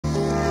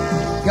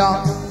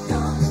God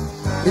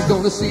is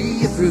gonna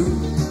see you through.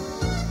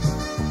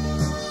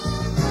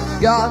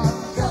 God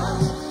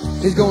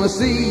is gonna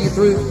see you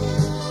through.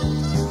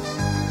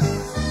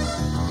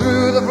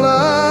 Through the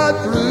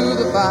flood,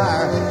 through the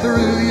fire,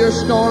 through your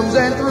storms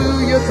and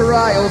through your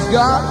trials,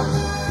 God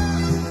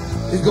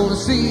is gonna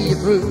see you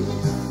through.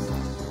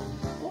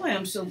 Boy,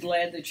 I'm so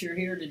glad that you're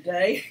here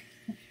today.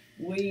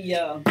 We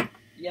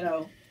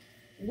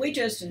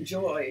just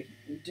enjoy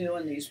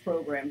doing these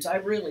programs. I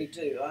really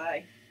do.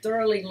 I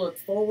thoroughly look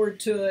forward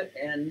to it,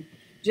 and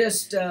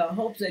just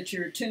hope that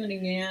you're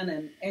tuning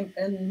in.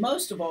 And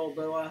most of all,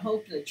 though, I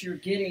hope that you're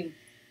getting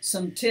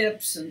some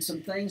tips and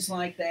some things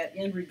like that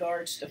in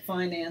regards to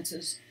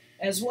finances,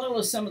 as well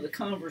as some of the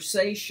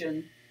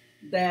conversation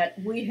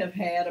that we have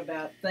had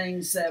about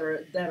things that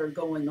are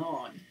going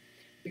on.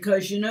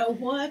 Because you know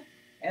what?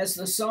 As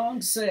the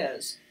song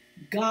says,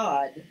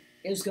 God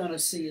is going to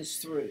see us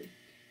through.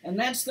 And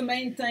that's the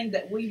main thing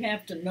that we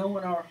have to know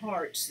in our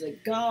hearts,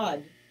 that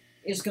God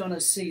is going to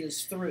see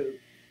us through.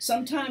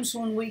 Sometimes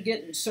when we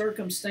get in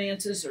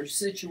circumstances or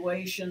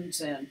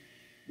situations and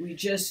we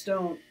just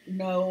don't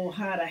know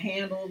how to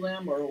handle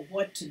them or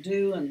what to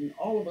do, and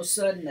all of a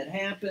sudden it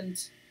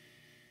happens,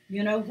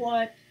 you know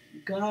what?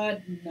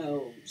 God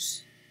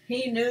knows.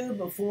 He knew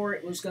before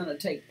it was going to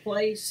take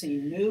place. He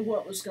knew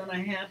what was going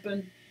to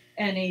happen,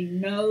 and he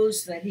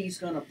knows that he's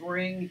going to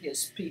bring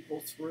his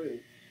people through.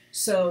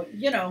 So,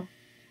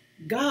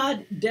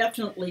 God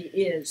definitely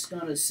is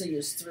going to see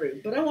us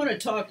through. But I want to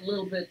talk a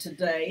little bit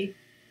today,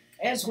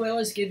 as well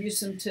as give you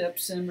some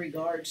tips in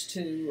regards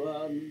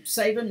to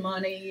saving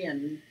money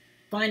and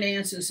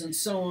finances and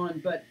so on.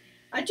 But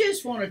I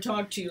just want to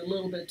talk to you a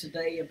little bit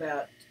today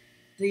about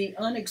the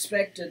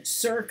unexpected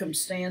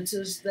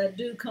circumstances that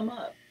do come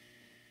up.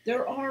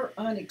 There are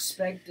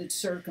unexpected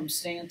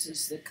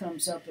circumstances that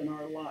comes up in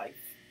our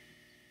life.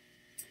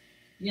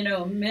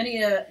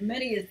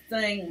 Many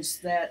things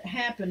that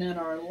happen in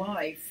our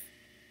life,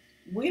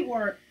 we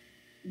weren't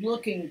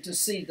looking to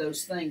see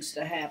those things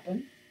to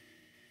happen.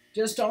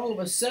 Just all of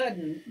a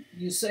sudden,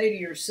 you say to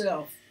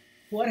yourself,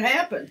 "What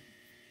happened?"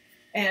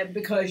 And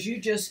because you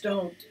just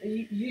don't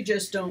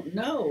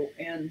know.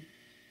 And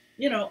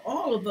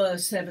all of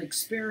us have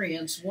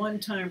experienced one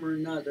time or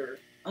another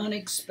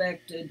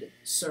unexpected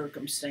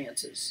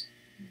circumstances.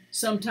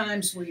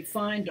 Sometimes we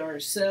find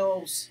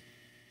ourselves,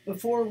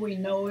 before we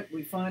know it,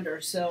 we find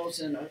ourselves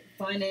in a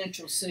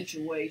financial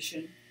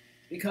situation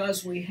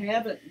because we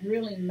haven't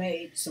really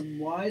made some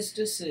wise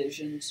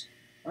decisions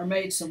or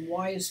made some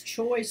wise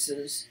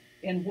choices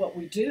in what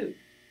we do.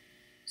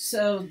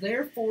 So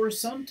therefore,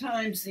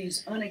 sometimes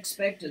these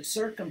unexpected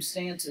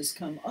circumstances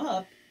come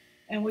up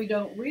and we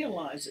don't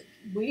realize it.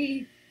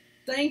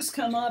 Things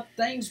come up,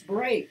 things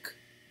break.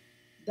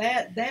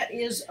 That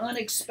is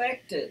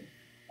unexpected.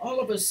 All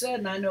of a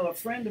sudden, I know a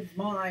friend of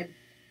mine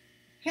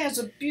has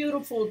a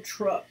beautiful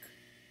truck,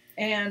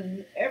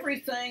 and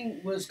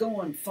everything was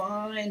going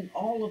fine.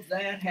 All of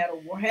that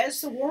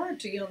has the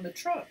warranty on the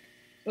truck.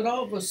 But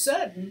all of a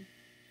sudden,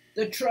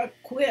 the truck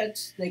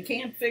quits. They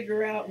can't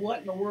figure out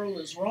what in the world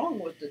is wrong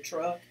with the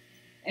truck,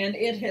 and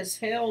it has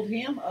held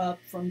him up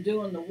from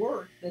doing the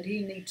work that he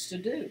needs to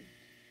do.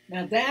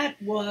 Now,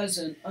 that was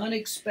an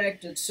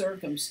unexpected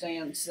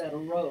circumstance that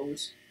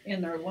arose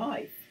in their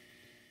life.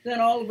 Then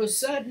all of a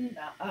sudden,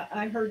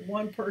 I heard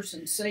one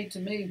person say to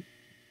me,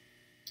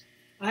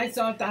 "I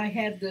thought I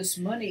had this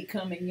money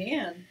coming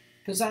in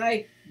because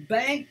I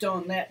banked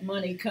on that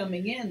money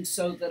coming in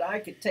so that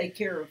I could take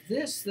care of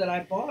this that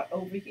I bought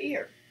over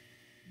here."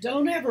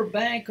 Don't ever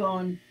bank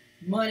on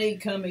money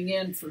coming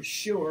in for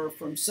sure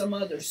from some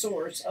other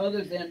source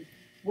other than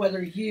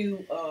whether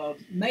you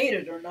made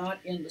it or not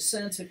in the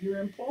sense of your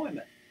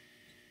employment.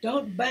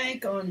 Don't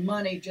bank on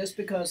money just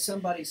because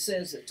somebody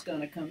says it's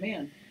going to come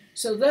in.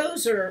 So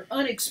those are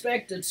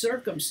unexpected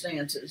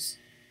circumstances.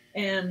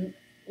 And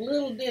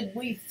little did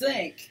we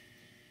think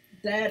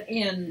that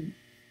in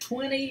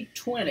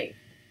 2020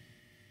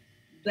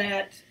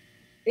 that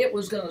it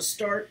was going to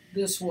start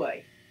this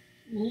way.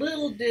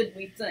 Little did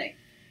we think.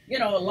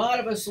 A lot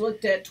of us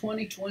looked at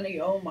 2020,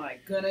 oh my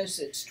goodness,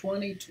 it's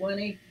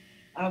 2020.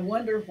 I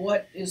wonder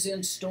what is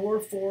in store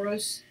for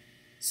us.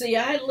 See,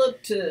 I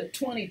looked to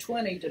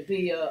 2020 to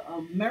be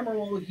a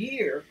memorable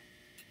year,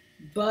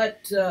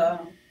 but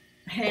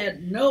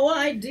had no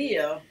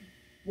idea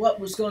what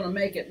was going to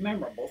make it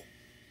memorable.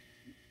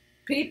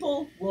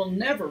 People will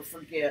never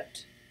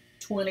forget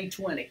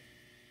 2020,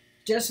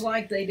 just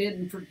like they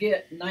didn't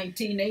forget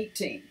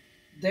 1918.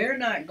 They're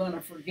not going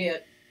to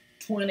forget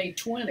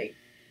 2020.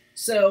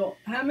 So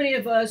how many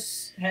of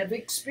us have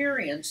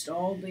experienced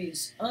all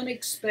these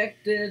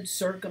unexpected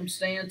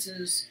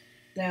circumstances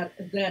that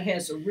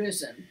has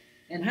arisen?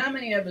 And how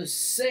many of us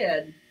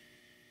said,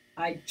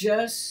 "I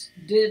just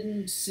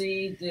didn't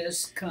see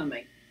this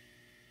coming"?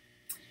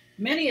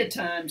 Many a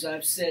times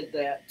I've said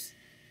that.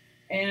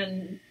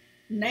 And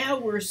now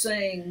we're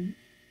saying,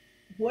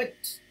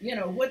 what's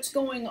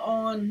going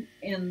on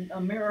in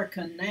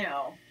America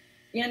now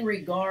in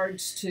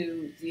regards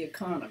to the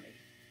economy?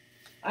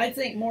 I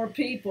think more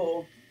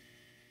people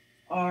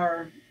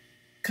are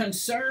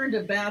concerned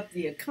about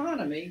the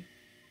economy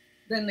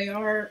than they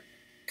are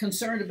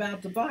concerned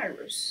about the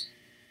virus.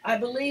 I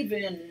believe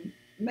in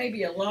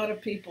maybe a lot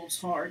of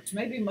people's hearts,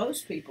 maybe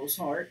most people's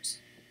hearts,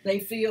 they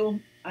feel,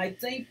 I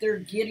think they're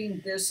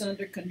getting this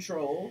under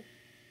control.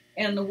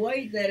 And the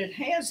way that it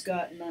has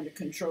gotten under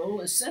control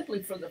is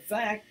simply for the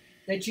fact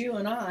that you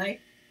and I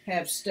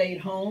have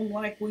stayed home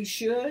like we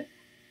should.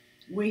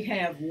 We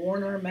have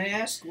worn our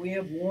mask. We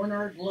have worn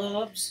our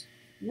gloves.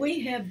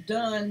 We have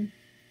done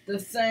the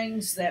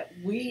things that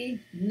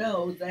we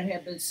know that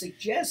have been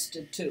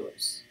suggested to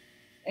us.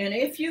 And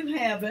if you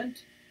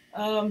haven't,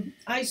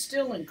 I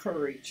still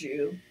encourage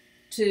you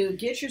to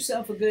get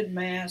yourself a good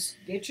mask,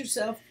 get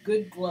yourself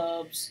good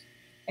gloves,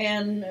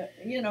 and,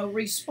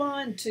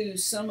 respond to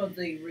some of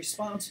the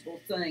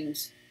responsible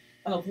things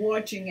of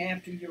watching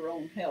after your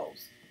own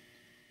health.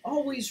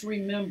 Always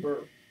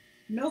remember,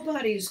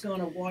 nobody's going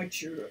to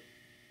watch your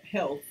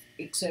health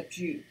except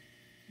you.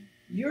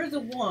 You're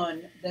the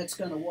one that's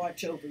going to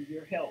watch over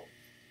your health.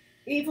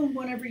 Even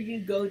whenever you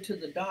go to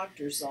the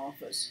doctor's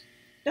office,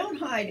 don't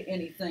hide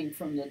anything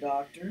from the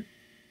doctor.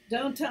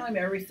 Don't tell him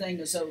everything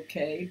is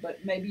okay,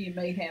 but maybe you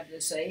may have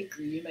this ache,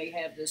 or you may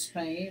have this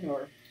pain,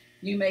 or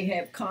you may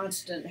have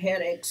constant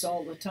headaches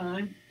all the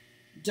time.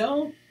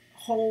 Don't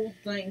hold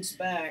things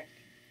back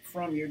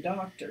from your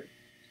doctor.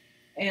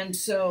 And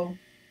so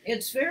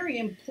it's very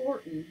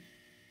important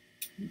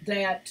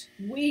that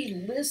we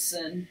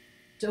listen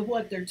to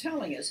what they're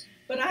telling us.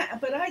 But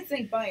I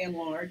think by and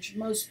large,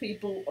 most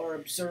people are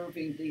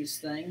observing these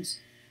things.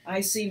 I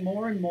see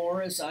more and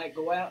more as I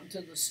go out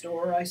into the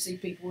store. I see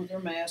people with their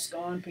mask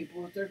on,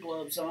 people with their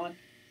gloves on,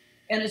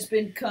 and it's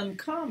become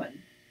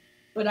common.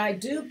 But I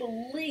do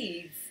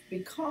believe,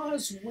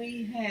 because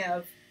we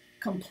have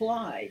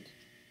complied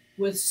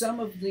with some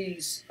of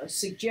these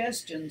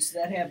suggestions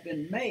that have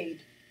been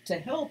made to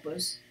help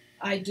us,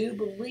 I do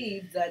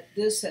believe that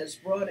this has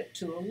brought it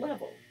to a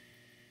level.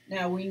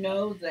 Now, we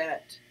know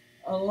that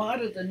a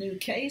lot of the new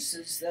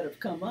cases that have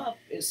come up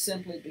is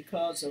simply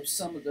because of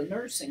some of the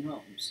nursing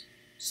homes.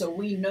 So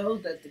we know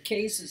that the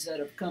cases that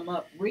have come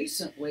up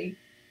recently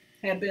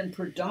have been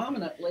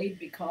predominantly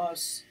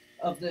because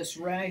of this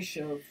rash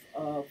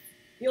of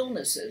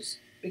illnesses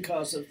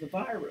because of the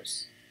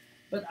virus.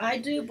 But I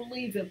do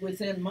believe it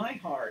within my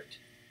heart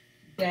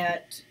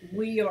that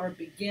we are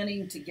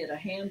beginning to get a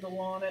handle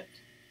on it.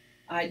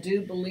 I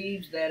do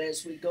believe that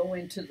as we go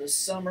into the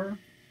summer,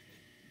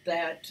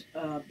 that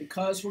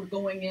because we're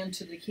going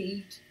into the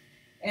heat,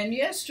 and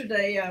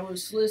yesterday I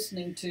was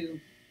listening to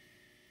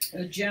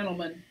a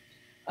gentleman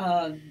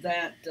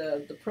that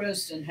the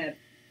president had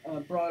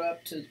brought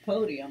up to the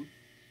podium,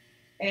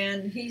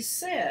 and he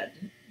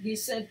said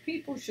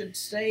people should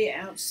stay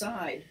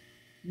outside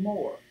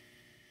more.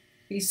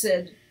 He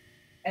said,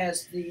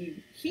 as the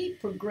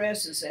heat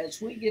progresses,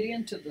 as we get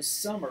into the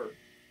summer,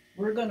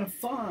 we're going to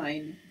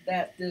find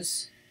that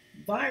this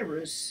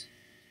virus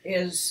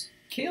is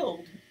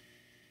killed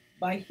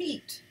by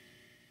heat,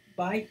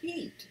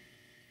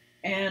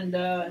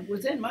 And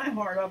within my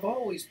heart, I've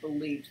always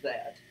believed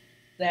that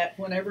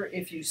whenever,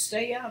 if you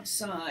stay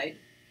outside,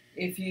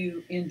 if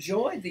you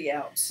enjoy the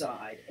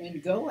outside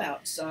and go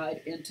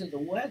outside into the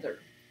weather,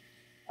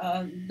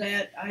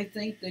 that I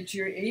think that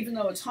you're, even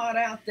though it's hot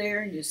out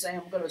there and you say,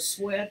 I'm going to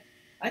sweat,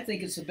 I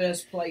think it's the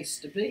best place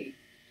to be.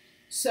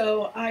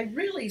 So I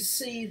really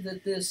see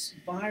that this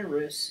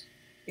virus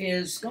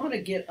is going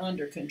to get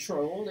under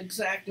control.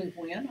 Exactly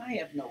when, I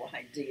have no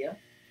idea.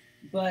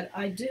 But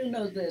I do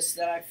know this,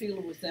 that I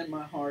feel within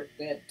my heart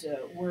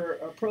that we're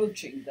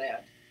approaching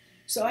that.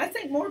 So I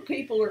think more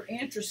people are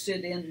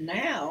interested in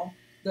now,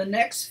 the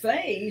next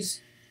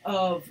phase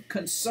of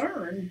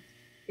concern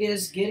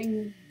is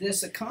getting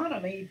this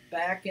economy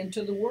back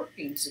into the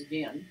workings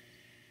again.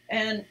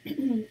 And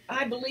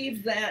I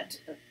believe that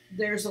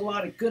there's a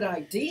lot of good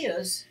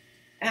ideas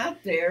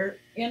out there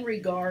in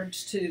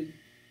regards to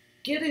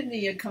getting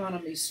the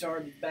economy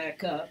started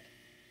back up,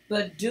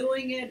 but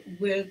doing it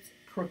with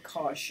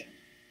precaution.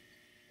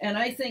 And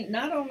I think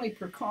not only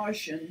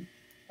precaution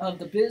of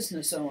the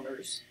business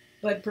owners,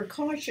 but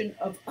precaution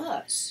of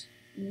us.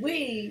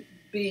 We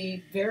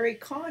be very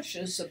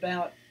cautious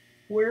about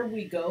where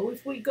we go.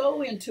 If we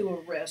go into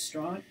a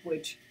restaurant,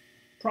 which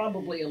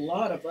probably a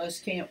lot of us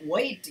can't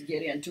wait to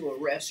get into a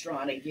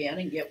restaurant again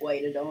and get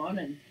waited on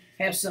and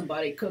have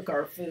somebody cook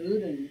our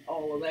food and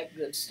all of that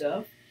good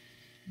stuff.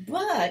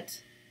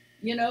 But,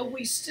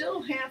 we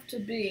still have to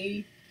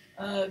be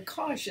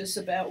cautious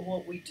about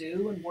what we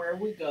do and where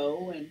we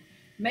go, and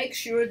make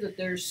sure that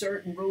there's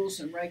certain rules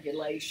and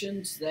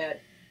regulations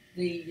that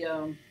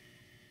the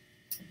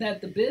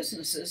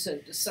businesses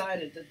have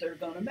decided that they're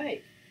going to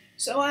make.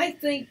 So I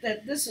think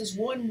that this is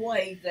one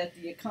way that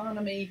the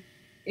economy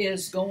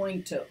is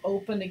going to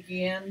open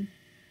again.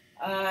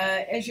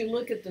 As you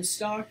look at the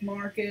stock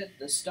market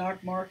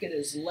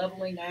is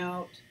leveling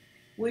out,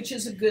 which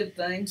is a good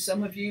thing.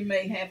 Some of you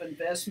may have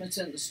investments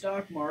in the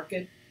stock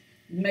market,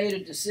 made a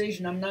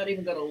decision, I'm not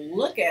even going to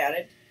look at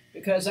it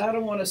because I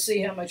don't want to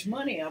see how much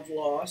money I've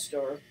lost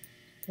or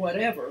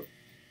whatever.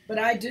 But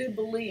I do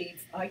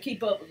believe I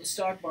keep up with the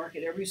stock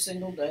market every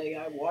single day.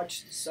 I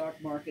watch the stock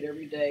market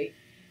every day,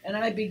 and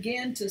I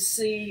begin to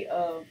see.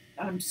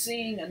 I'm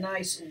seeing a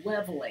nice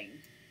leveling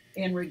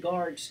in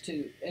regards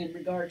to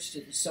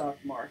the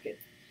stock market.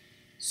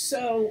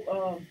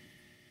 So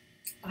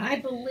I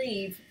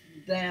believe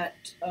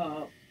that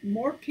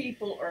more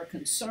people are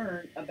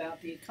concerned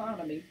about the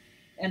economy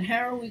and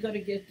how are we going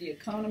to get the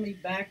economy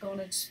back on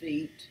its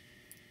feet.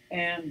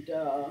 And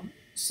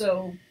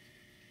so,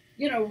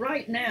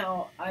 right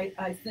now,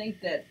 I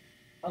think that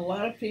a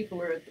lot of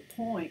people are at the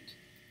point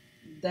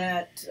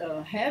that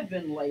have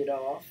been laid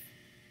off,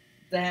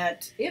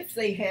 that if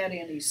they had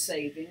any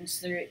savings,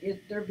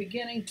 they're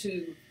beginning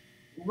to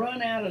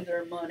run out of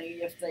their money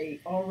if they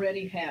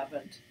already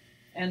haven't.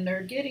 And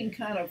they're getting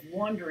kind of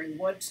wondering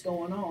what's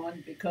going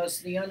on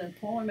because the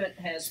unemployment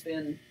has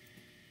been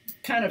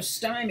kind of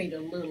stymied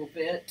a little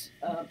bit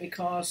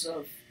because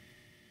of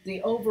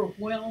the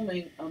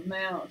overwhelming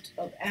amount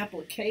of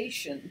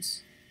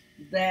applications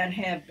that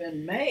have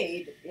been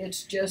made.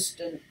 It's just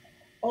an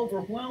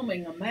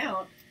overwhelming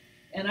amount,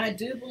 and I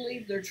do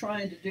believe they're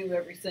trying to do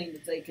everything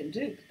that they can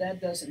do, but that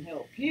doesn't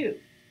help you.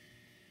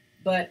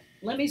 But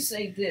let me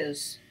say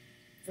this,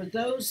 for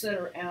those that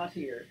are out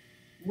here,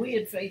 we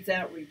at Faith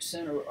Outreach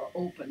Center are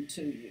open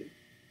to you.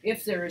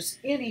 If there's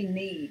any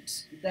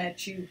needs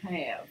that you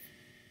have,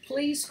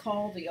 please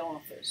call the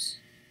office.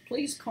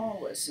 Please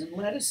call us and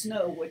let us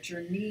know what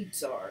your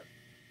needs are.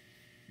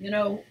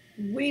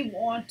 We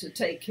want to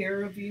take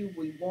care of you.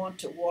 We want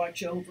to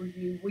watch over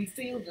you. We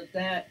feel that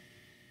that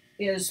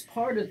is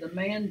part of the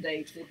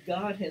mandate that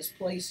God has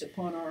placed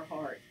upon our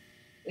heart,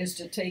 is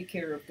to take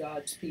care of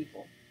God's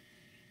people.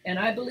 And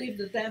I believe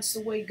that that's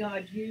the way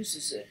God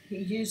uses it. He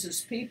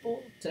uses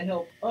people to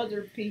help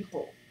other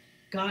people.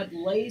 God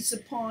lays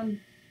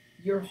upon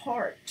your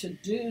heart to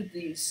do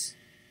these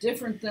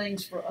different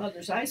things for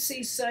others. I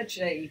see such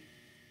a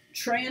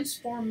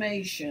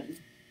transformation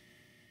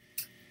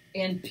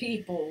in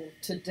people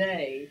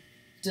today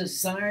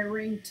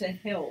desiring to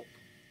help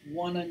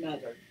one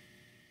another.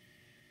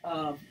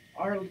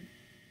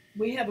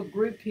 We have a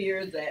group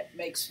here that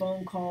makes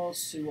phone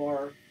calls to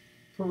our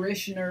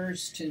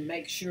parishioners to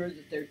make sure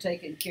that they're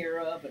taken care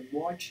of and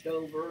watched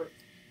over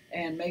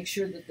and make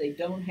sure that they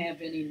don't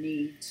have any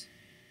needs.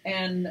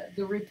 And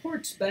the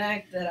reports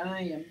back that I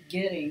am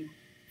getting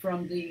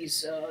from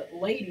these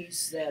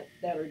ladies that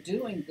are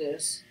doing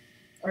this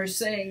are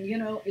saying,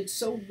 it's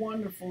so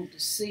wonderful to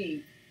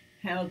see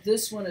how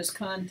this one is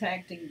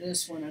contacting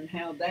this one and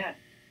how that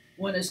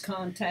one is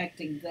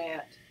contacting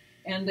that.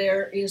 And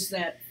there is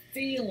that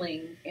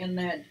feeling and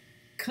that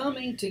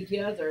coming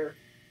together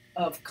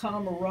of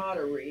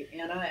camaraderie,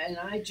 and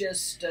I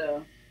just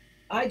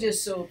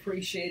so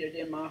appreciate it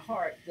in my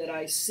heart that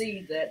I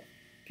see that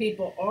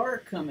people are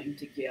coming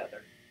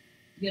together,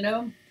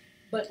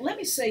 But let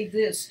me say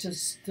this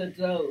to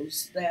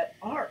those that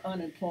are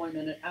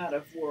unemployment and out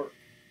of work: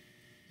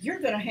 you're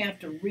going to have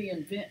to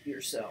reinvent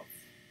yourself.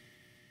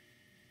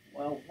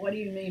 Well, what do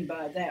you mean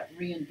by that?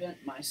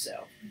 Reinvent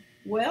myself?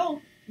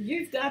 Well,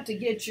 you've got to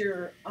get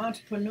your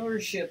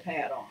entrepreneurship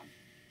hat on.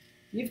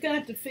 You've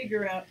got to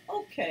figure out,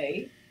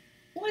 okay,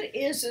 what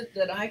is it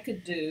that I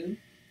could do?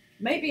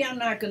 Maybe I'm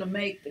not going to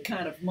make the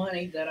kind of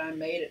money that I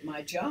made at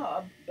my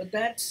job, but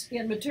that's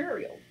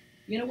immaterial.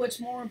 You know what's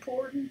more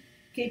important?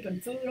 Keeping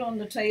food on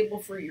the table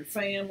for your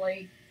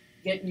family,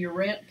 getting your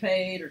rent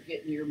paid or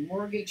getting your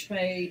mortgage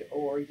paid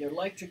or your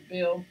electric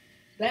bill.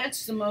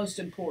 That's the most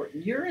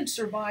important. You're in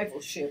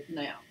survivalship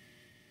now.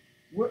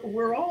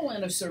 We're all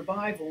in a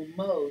survival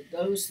mode,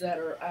 those that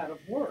are out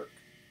of work.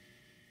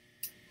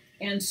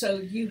 And so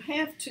you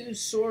have to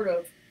sort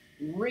of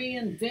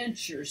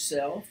reinvent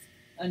yourself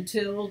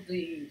until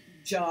the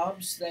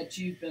jobs that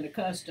you've been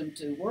accustomed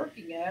to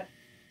working at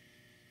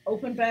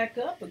open back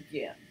up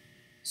again.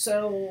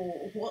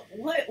 So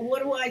what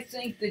do I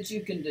think that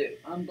you can do?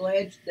 I'm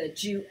glad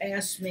that you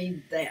asked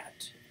me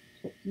that.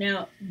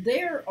 Now,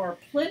 there are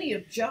plenty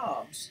of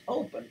jobs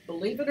open.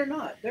 Believe it or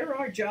not, there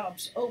are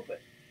jobs open.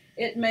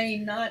 It may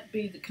not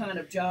be the kind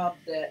of job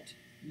that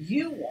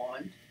you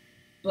want,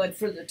 but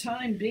for the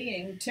time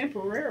being,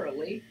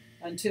 temporarily,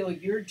 until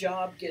your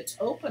job gets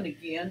open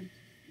again,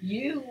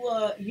 you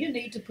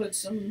need to put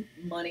some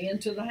money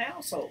into the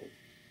household.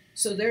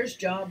 So there's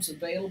jobs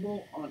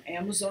available on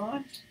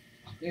Amazon.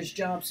 There's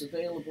jobs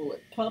available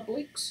at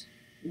Publix,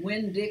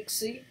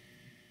 Winn-Dixie.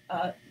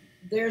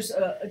 There's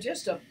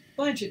just a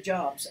bunch of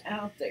jobs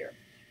out there.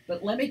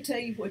 But let me tell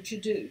you what you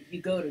do.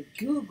 You go to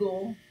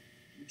Google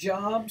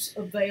jobs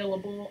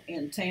available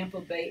in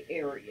Tampa Bay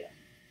area.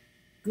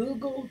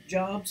 Google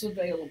jobs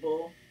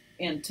available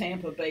in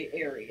Tampa Bay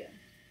area.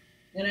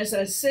 And as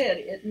I said,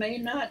 it may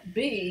not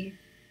be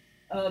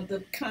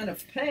the kind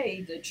of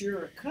pay that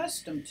you're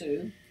accustomed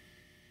to,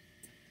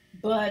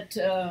 but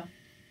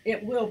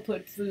it will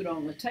put food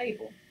on the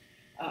table.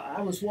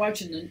 I was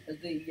watching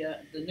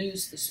the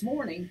news this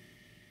morning,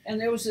 and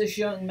there was this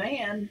young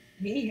man.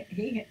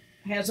 He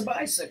has a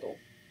bicycle.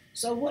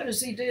 So what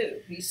does he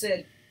do? He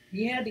said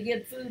he had to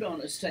get food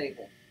on his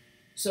table.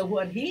 So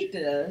what he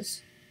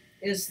does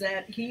is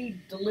that he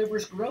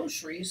delivers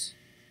groceries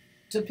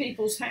to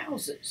people's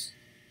houses.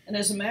 And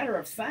as a matter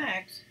of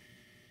fact,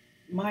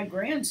 my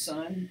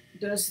grandson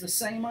does the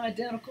same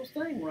identical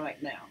thing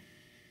right now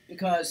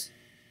because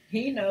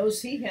he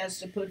knows he has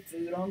to put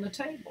food on the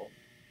table.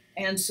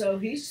 And so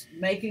he's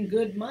making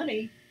good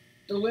money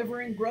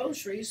delivering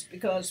groceries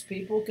because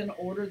people can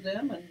order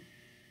them,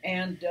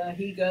 and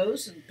he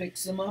goes and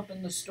picks them up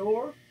in the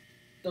store,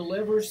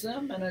 delivers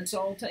them, and it's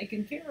all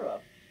taken care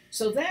of.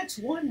 So that's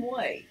one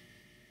way.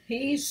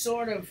 He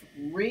sort of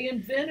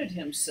reinvented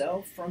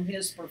himself from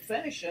his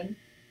profession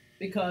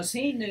because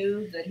he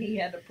knew that he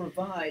had to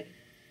provide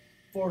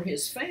for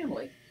his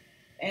family.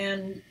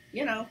 And,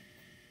 you know,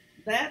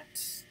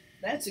 that's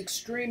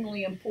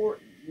extremely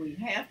important. We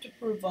have to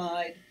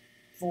provide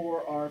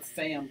for our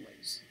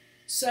families.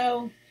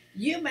 So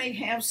you may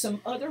have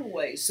some other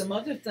ways, some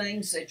other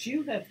things that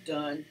you have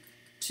done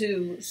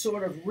to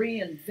sort of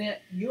reinvent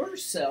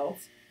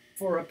yourself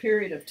for a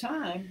period of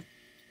time.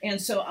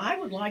 And so I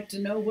would like to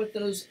know what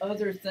those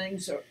other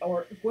things are,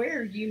 or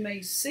where you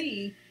may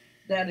see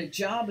that a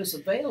job is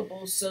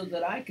available so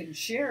that I can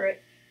share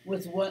it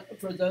with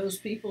for those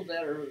people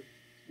that are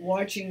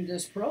watching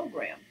this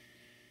program.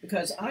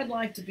 Because I'd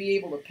like to be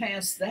able to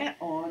pass that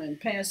on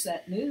and pass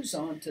that news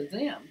on to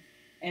them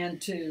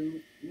and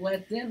to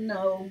let them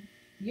know,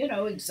 you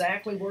know,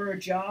 exactly where a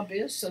job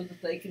is so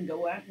that they can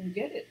go out and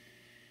get it.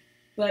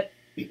 But,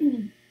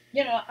 you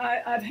know,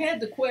 I've had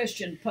the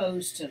question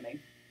posed to me,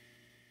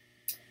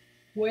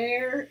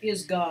 where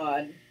is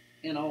God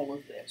in all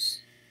of this?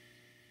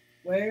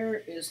 Where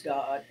is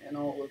God in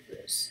all of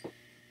this?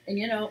 And,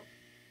 you know,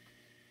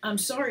 I'm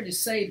sorry to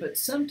say, but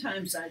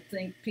sometimes I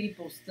think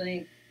people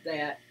think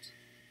that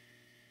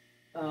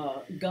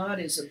God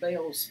is a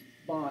Baal's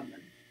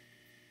bondman.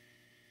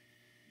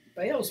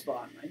 Baal's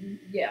bondman,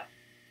 yeah.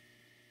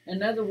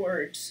 In other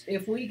words,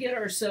 if we get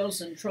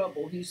ourselves in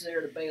trouble, he's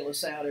there to bail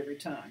us out every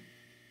time.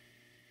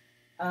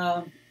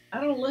 I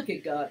don't look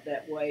at God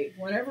that way.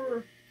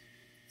 Whenever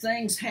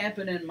things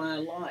happen in my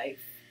life,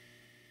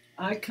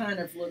 I kind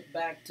of look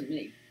back to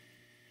me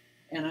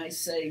and I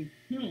say,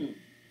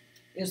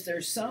 is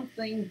there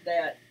something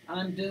that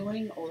I'm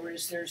doing, or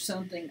is there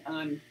something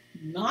I'm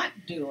not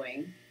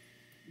doing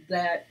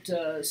that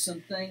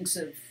some things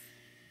have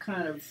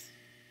kind of,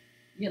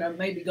 you know,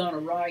 maybe gone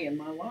awry in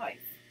my life?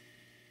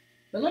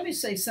 But let me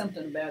say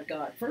something about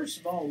God. First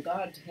of all,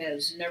 God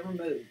has never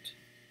moved.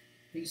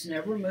 He's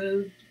never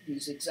moved.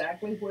 He's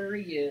exactly where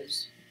he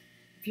is.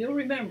 If you'll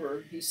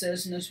remember, he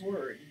says in his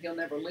word, he'll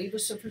never leave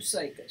us or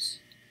forsake us,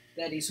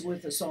 that he's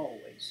with us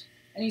always.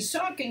 And he's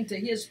talking to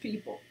his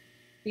people.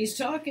 He's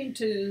talking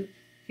to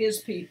his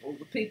people,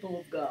 the people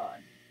of God.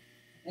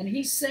 And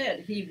he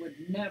said he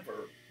would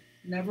never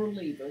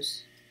leave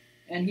us,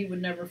 and he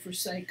would never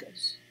forsake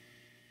us.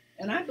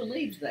 And I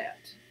believe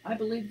that. I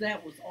believe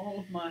that with all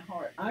of my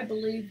heart. I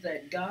believe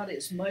that God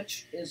is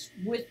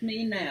with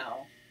me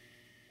now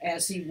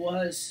as he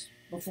was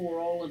before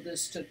all of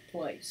this took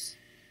place.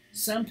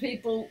 Some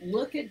people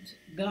look at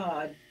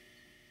God,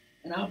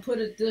 and I'll put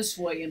it this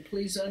way, and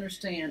please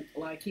understand,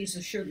 like he's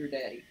a sugar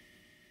daddy.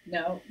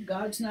 No,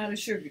 God's not a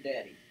sugar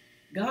daddy.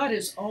 God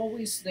is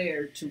always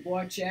there to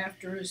watch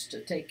after us,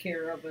 to take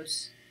care of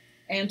us,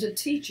 and to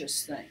teach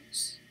us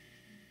things.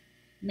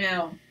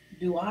 Now,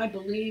 do I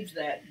believe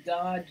that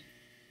God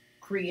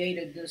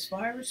created this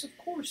virus? Of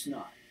course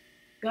not.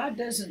 God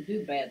doesn't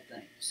do bad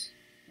things.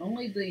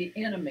 Only the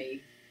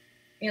enemy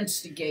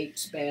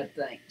instigates bad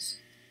things.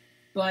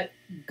 But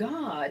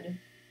God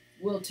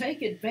will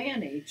take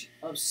advantage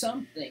of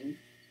something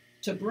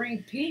to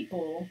bring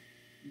people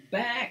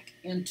back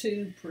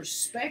into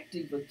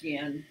perspective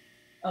again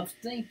of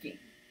thinking.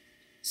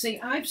 See,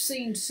 I've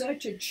seen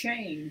such a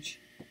change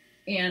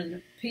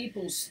in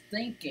people's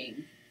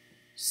thinking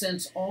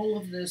since all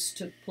of this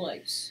took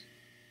place.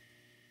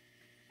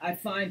 I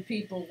find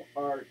people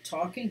are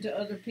talking to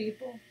other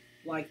people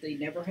like they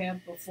never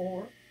have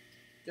before.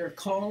 They're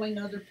calling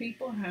other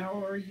people,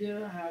 how are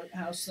you,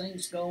 how's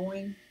things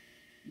going?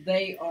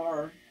 They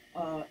are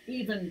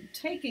even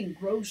taking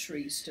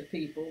groceries to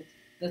people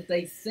that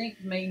they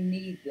think may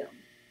need them.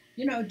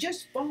 You know,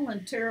 just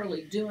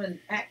voluntarily doing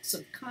acts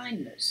of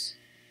kindness.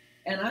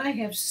 And I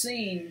have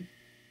seen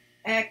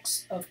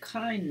acts of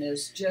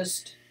kindness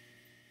just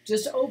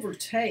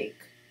overtake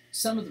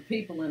some of the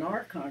people in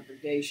our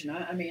congregation.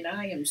 I mean,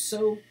 I am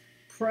so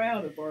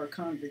proud of our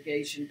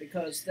congregation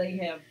because they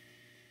have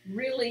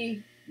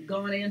really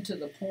gone into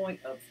the point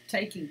of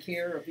taking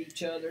care of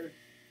each other,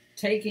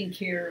 taking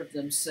care of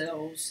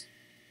themselves,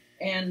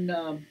 and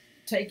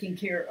taking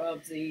care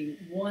of the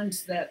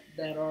ones that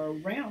are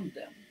around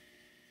them.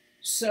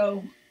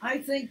 So I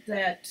think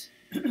that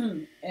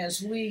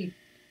as we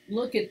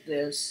look at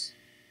this,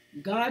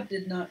 God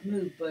did not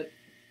move, but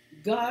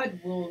God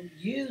will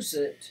use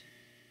it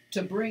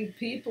to bring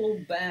people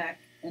back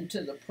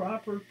into the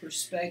proper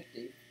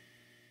perspective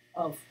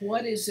of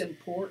what is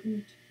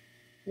important,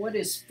 what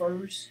is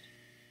first.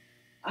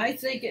 I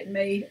think it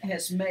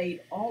has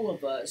made all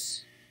of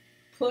us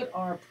put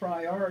our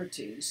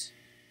priorities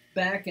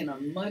back in a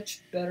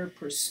much better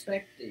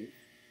perspective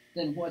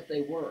than what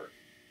they were.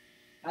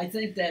 I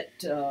think that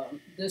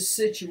this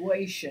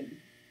situation,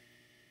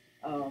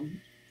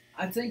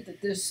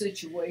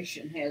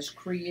 has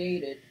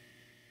created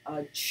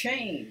a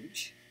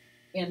change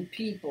in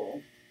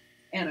people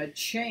and a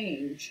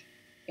change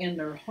in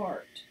their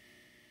heart.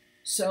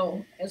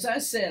 So, as I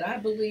said, I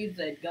believe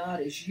that God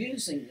is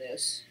using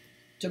this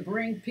to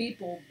bring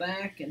people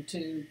back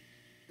into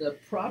the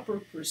proper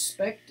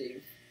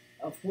perspective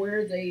of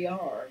where they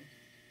are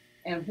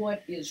and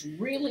what is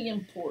really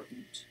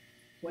important,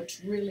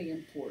 what's really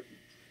important.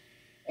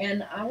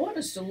 And I want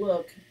us to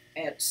look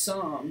at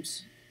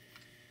Psalms.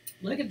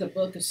 Look at the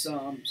book of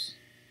Psalms.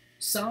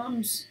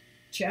 Psalms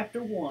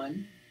chapter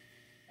 1.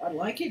 I'd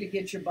like you to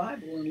get your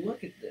Bible and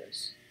look at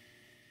this,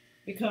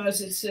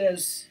 because it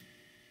says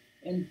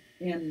in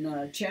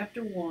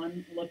chapter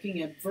 1,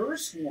 looking at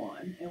verse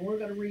 1, and we're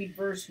going to read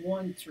verse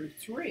 1 through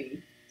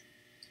 3,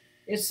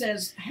 it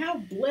says, "How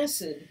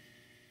blessed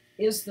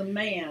is the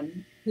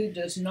man who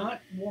does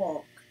not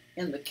walk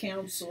in the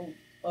counsel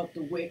of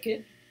the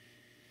wicked,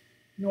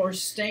 nor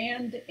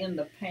stand in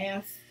the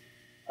path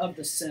of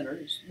the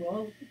sinners."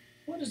 Well,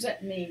 what does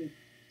that mean,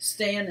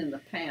 stand in the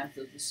path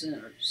of the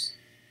sinners?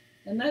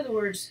 In other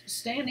words,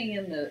 standing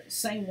in the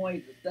same way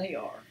that they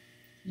are,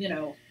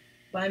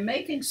 by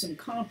making some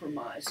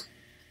compromise.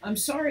 I'm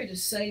sorry to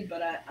say,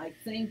 but I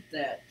think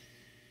that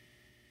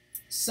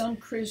some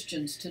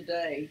Christians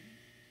today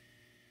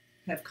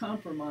have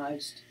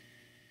compromised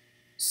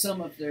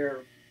some of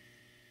their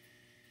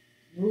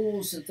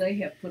rules that they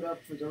have put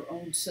up for their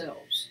own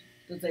selves.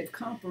 That they've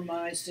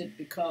compromised it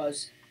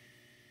because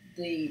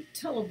the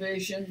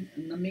television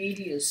and the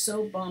media is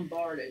so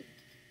bombarded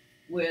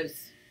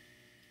with,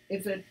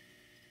 if it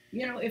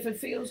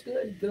feels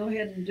good, go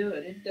ahead and do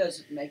it. It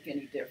doesn't make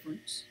any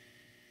difference.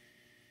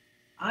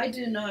 I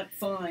do not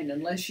find,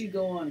 unless you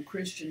go on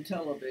Christian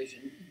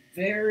television,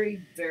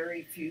 very,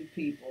 very few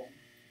people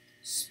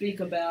speak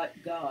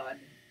about God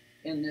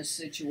in this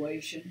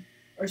situation,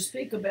 or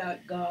speak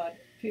about God,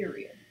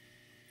 period,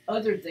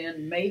 other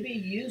than maybe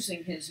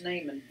using his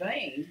name in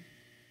vain,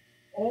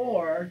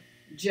 or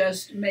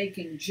just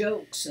making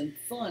jokes and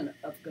fun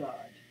of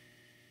God.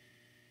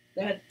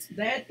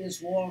 That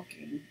is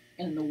walking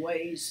in the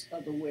ways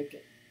of the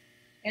wicked,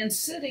 and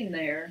sitting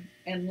there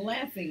and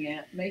laughing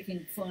at,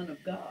 making fun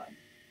of God.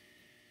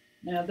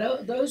 Now,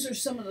 those are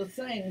some of the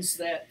things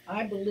that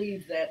I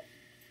believe that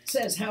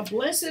says, "How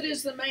blessed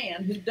is the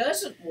man who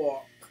doesn't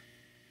walk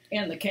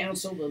in the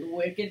counsel of the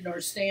wicked, nor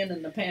stand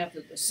in the path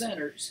of the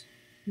sinners,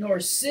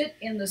 nor sit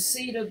in the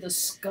seat of the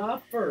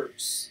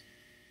scoffers."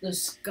 The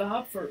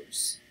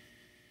scoffers.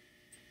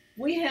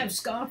 We have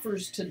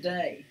scoffers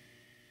today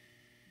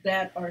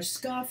that are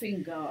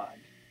scoffing God,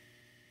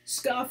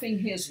 scoffing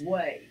his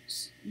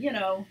ways.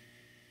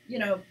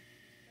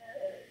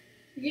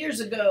 Years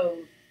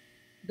ago,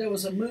 there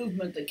was a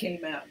movement that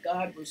came out,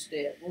 God was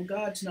dead. Well,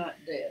 God's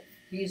not dead.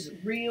 He's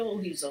real,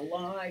 he's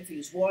alive,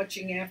 he's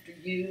watching after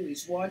you,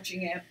 he's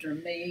watching after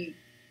me,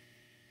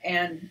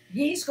 and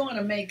he's going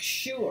to make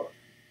sure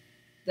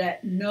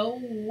that no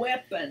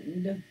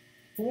weapon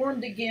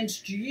formed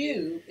against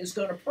you is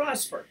going to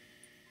prosper.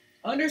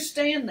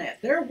 Understand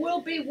that. There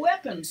will be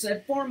weapons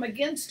that form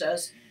against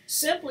us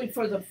simply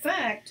for the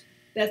fact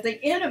that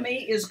the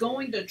enemy is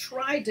going to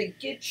try to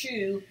get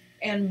you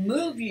and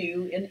move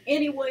you in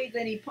any way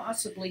that he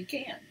possibly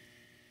can.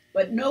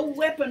 But no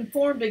weapon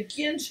formed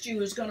against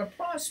you is going to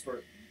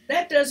prosper.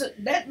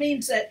 That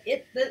means that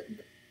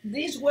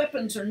these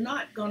weapons are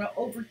not going to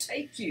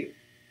overtake you,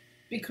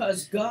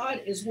 because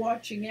God is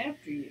watching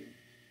after you.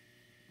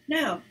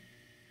 Now,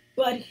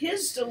 but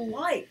his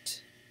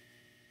delight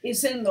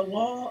is in the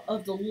law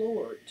of the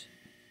Lord,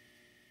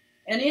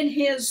 and in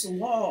his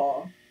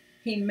law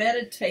he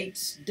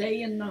meditates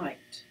day and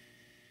night.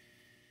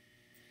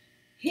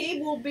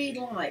 He will be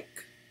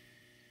like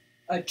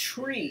a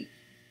tree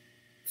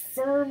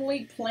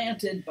firmly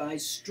planted by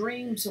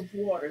streams of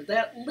water,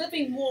 that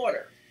living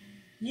water.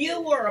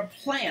 You are a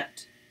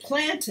plant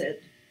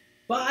planted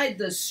by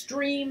the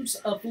streams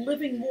of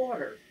living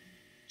water.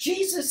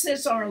 Jesus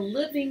is our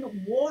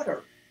living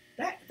water.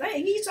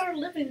 He's our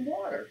living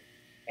water,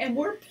 and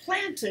we're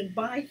planted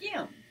by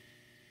him.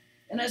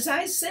 And as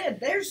I said,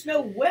 there's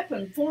no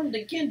weapon formed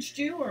against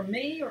you or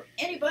me or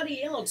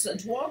anybody else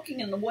that's walking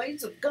in the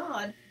ways of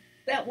God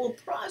that will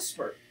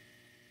prosper.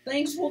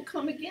 Things will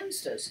come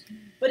against us.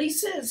 But he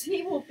says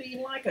he will be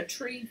like a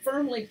tree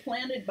firmly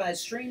planted by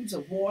streams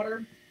of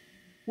water,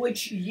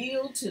 which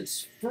yields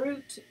its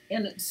fruit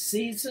in its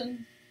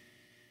season,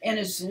 and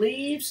its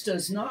leaves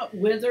does not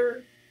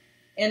wither,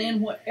 and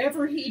in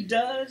whatever he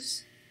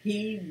does,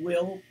 he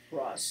will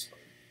prosper.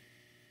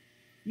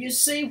 You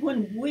see,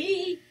 when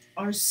we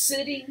are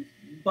sitting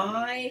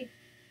by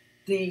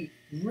the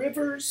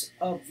rivers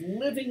of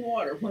living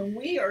water, when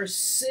we are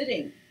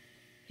sitting,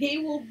 he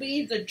will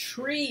be the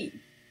tree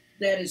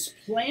that is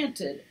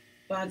planted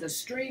by the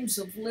streams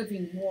of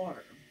living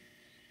water.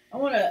 I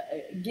want to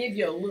give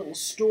you a little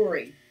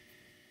story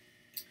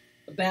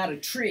about a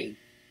tree,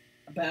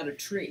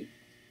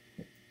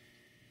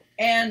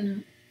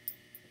 And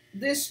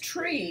this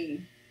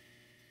tree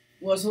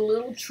was a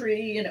little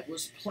tree, and it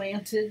was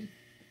planted,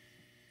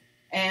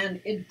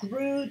 and it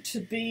grew to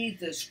be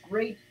this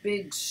great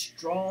big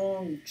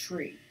strong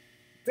tree,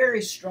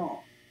 very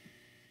strong.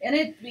 And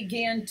it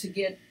began to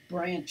get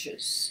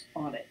branches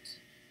on it.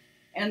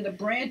 And the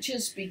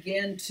branches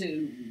began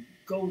to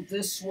go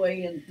this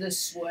way and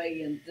this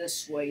way and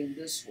this way and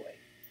this way.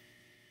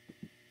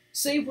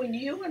 See, when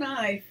you and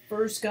I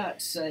first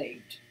got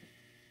saved,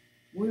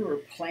 we were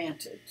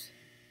planted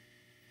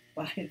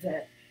by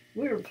that.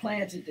 We were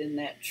planted in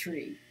that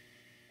tree.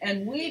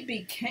 And we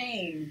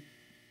became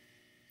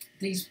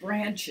these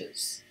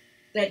branches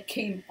that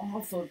came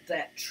off of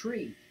that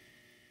tree.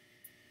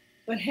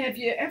 But have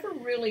you ever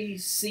really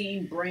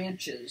seen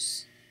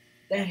branches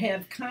that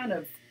have kind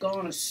of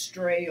gone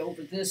astray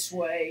over this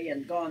way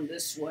and gone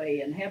this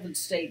way and haven't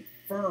stayed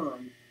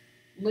firm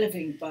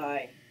living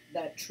by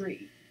that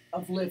tree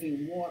of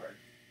living water?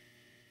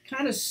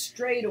 Kind of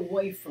strayed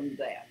away from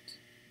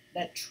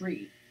that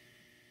tree.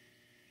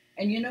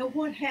 And you know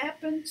what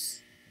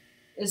happens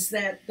is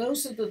that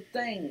those are the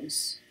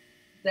things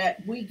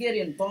that we get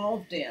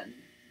involved in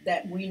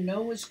that we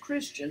know as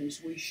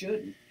Christians we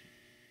shouldn't.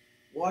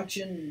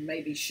 Watching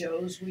maybe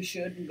shows we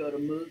shouldn't, go to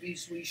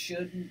movies we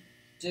shouldn't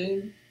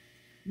do.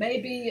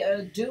 Maybe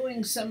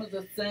doing some of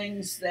the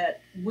things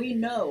that we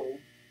know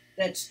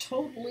that's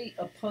totally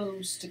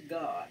opposed to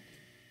God.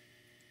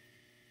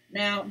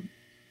 Now,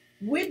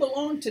 we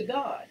belong to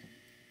God.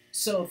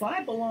 So if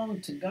I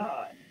belong to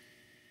God,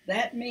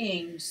 that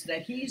means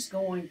that He's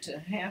going to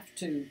have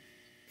to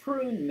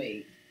prune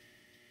me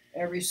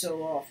every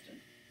so often.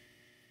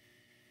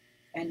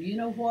 And you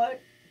know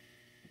what?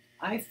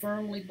 I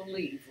firmly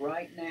believe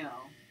right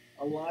now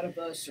a lot of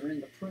us are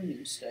in the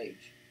pruning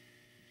stage.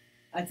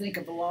 I think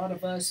of a lot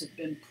of us have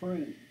been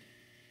pruned.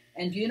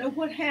 And you know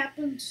what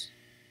happens?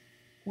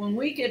 When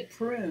we get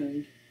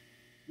pruned,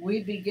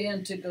 we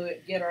begin to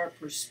get our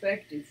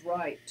perspective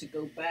right to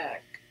go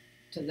back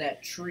to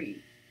that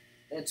tree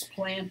that's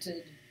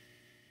planted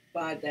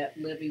by that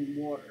living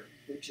water,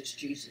 which is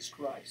Jesus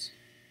Christ.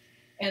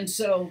 And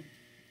so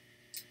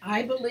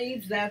I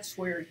believe that's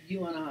where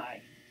you and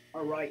I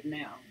are right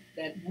now,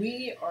 that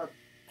we are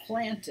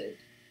planted,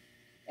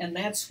 and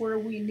that's where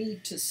we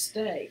need to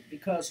stay,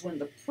 because when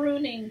the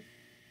pruning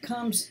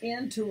comes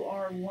into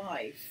our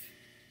life,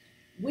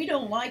 we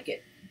don't like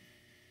it.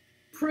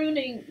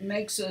 Pruning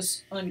makes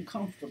us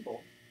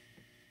uncomfortable.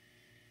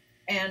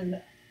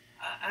 And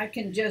I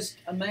can just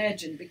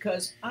imagine,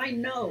 because I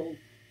know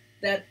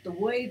that the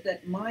way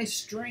that my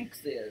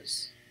strength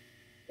is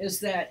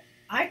that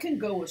I can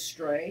go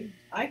astray.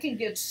 I can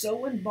get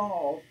so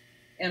involved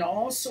in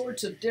all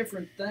sorts of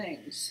different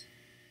things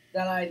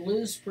that I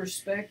lose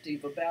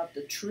perspective about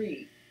the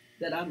tree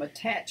that I'm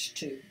attached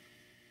to.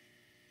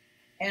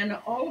 And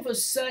all of a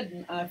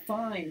sudden I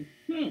find,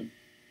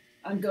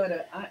 I'm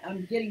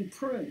getting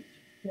pruned.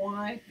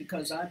 Why?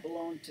 Because I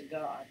belong to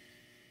God.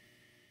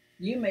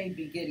 You may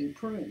be getting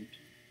pruned,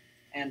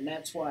 and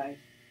that's why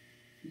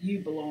you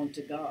belong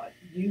to God.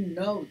 You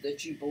know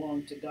that you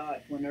belong to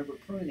God whenever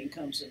pruning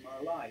comes in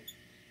our life.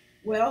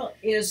 Well,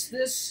 is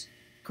this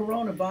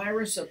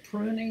coronavirus a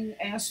pruning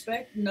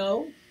aspect?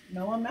 No,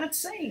 I'm not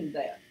saying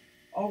that.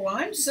 All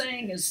I'm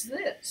saying is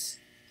this,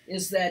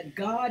 is that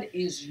God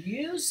is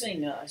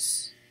using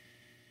us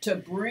to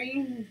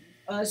bring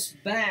us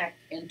back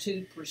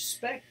into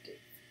perspective.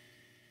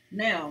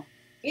 Now,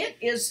 it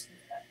is,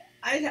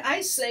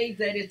 I say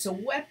that it's a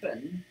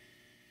weapon,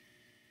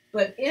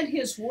 but in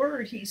His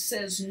Word He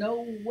says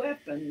no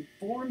weapon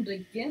formed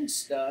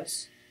against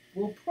us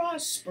will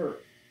prosper.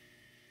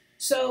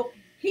 So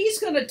He's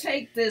going to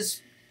take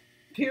this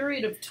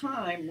period of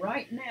time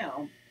right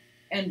now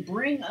and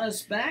bring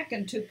us back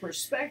into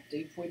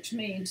perspective, which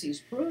means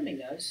He's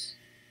pruning us,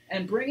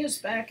 and bring us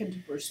back into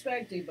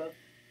perspective of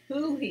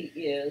who He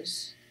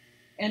is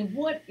and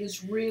what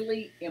is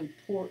really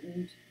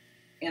important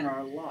in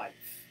our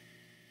life.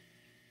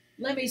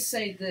 Let me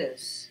say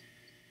this.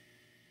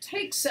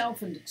 Take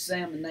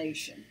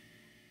self-examination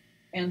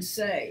and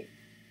say,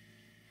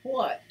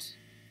 what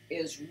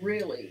is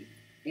really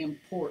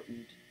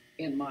important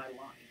in my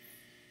life?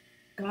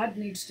 God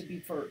needs to be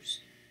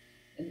first.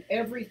 In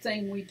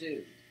everything we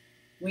do,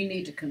 we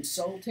need to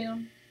consult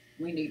Him.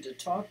 We need to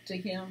talk to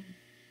Him.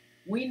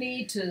 We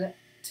need to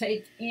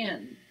take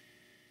in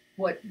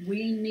what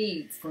we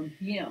need from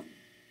Him,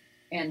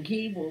 and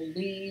He will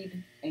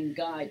lead and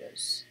guide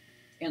us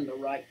in the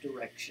right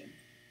direction.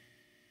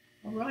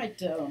 All right,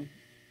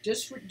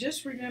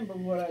 just remember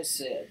what I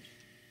said.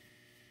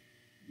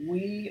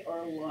 We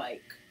are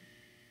like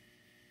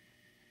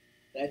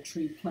that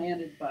tree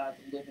planted by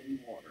the living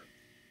water.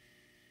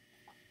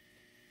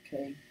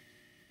 Okay?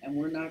 And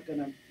we're not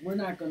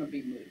gonna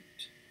be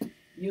moved.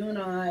 You and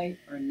I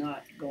are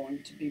not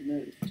going to be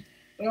moved.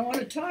 But I want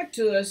to talk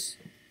to us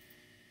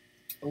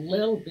a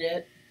little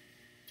bit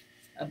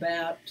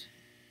about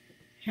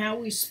how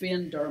we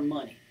spend our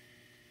money.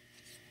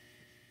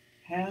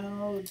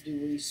 How do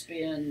we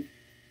spend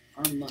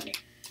our money?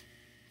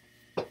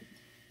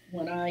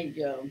 When I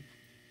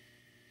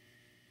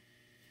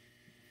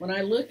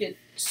look at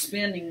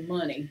spending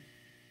money,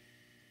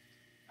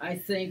 I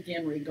think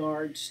in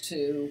regards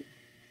to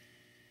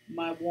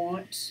my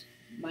wants,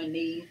 my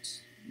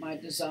needs, my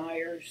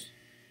desires,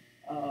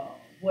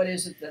 what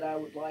is it that I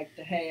would like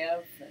to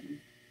have, and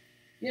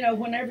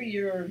whenever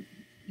you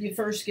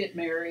first get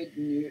married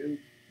and you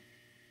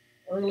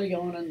early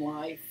on in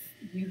life,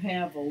 you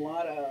have a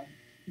lot of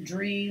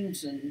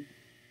dreams and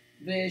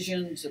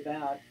visions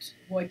about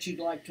what you'd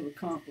like to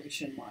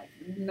accomplish in life.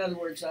 In other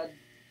words, I'd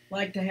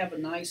like to have a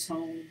nice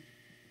home.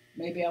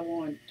 Maybe I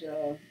want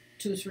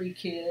 2 or 3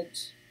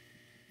 kids.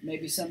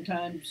 Maybe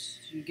sometimes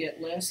you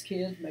get less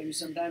kids. Maybe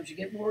sometimes you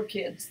get more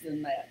kids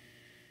than that.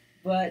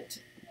 But,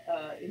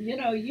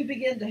 you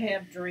begin to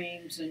have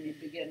dreams and you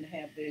begin to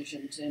have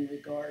visions in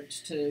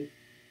regards to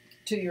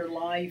your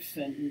life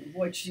and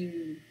what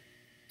you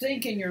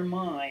think in your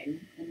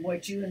mind and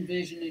what you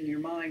envision in your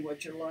mind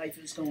what your life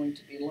is going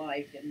to be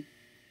like. And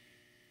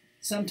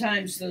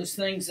sometimes those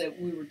things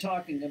that we were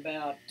talking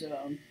about,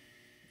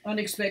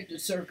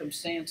 unexpected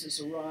circumstances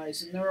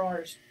arise, and there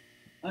are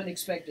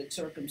unexpected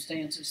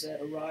circumstances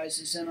that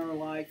arises in our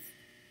life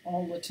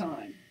all the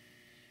time.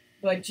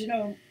 But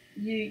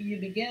you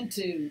begin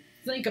to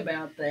think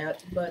about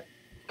that. But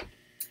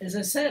as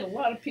I said, a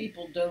lot of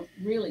people don't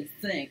really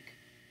think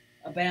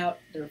about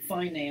their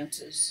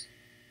finances,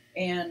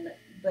 and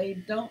they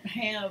don't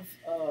have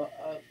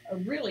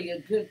really a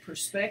good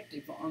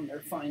perspective on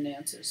their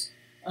finances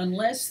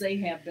unless they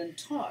have been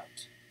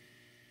taught.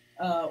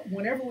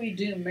 Whenever we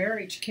do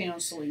marriage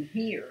counseling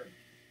here,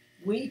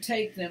 we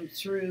take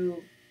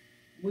the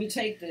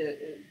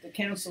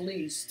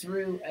counselees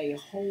through a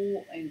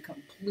whole and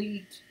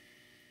complete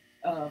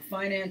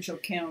financial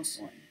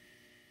counseling,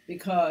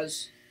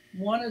 because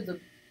one of the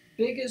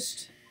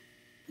biggest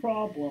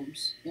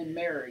problems in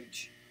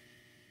marriage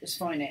is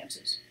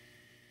finances.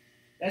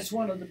 That's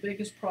one of the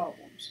biggest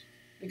problems,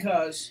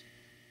 because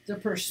the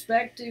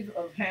perspective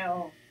of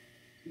how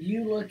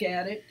you look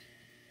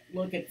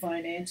at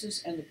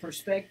finances, and the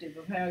perspective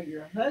of how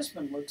your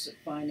husband looks at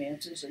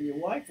finances or your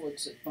wife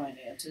looks at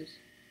finances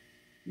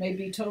may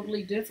be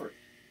totally different.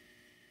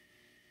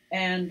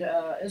 And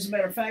as a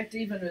matter of fact,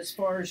 even as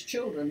far as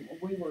children,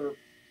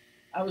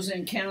 I was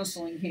in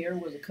counseling here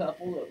with a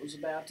couple that was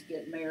about to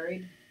get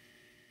married,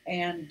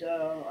 and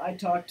I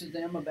talked to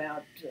them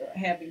about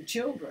having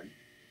children.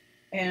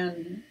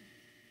 And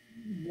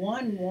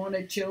one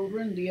wanted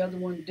children, the other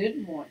one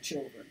didn't want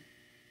children.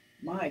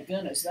 My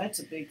goodness, that's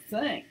a big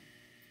thing.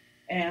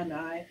 And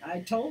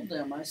I told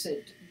them, I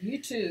said,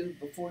 you two,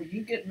 before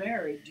you get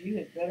married, you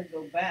had better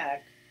go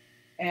back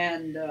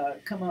and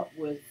come up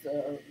with,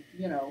 a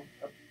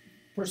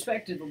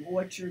perspective of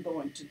what you're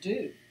going to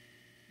do.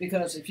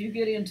 Because if you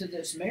get into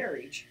this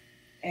marriage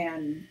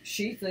and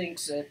she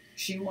thinks that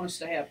she wants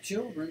to have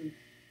children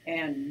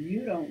and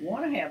you don't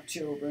want to have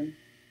children,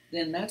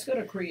 then that's going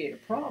to create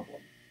a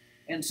problem.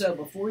 And so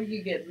before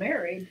you get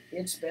married,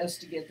 it's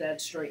best to get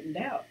that straightened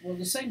out. Well,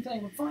 the same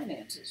thing with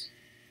finances.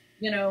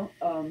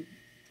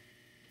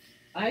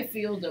 I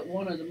feel that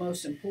one of the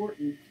most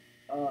important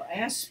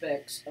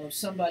aspects of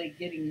somebody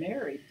getting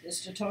married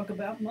is to talk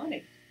about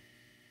money.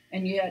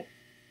 And yet,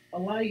 a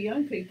lot of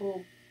young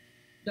people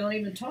don't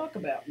even talk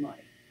about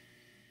money.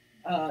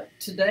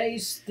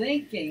 Today's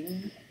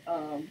thinking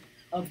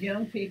of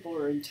young people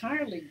are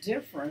entirely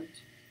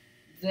different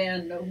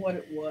than what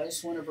it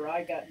was whenever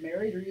I got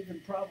married, or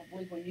even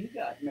probably when you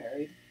got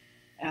married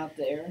out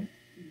there,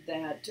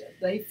 that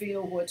they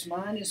feel what's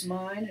mine is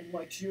mine and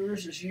what's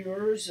yours is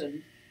yours,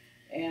 and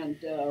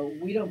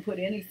we don't put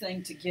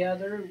anything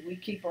together. We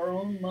keep our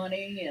own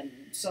money and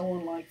so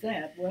on like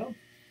that. Well,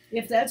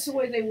 if that's the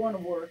way they want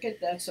to work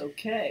it, that's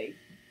okay.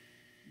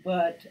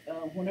 But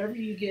whenever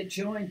you get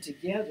joined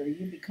together,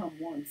 you become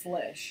one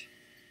flesh.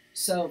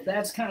 So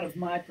that's kind of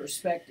my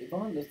perspective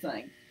on the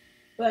thing.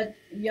 But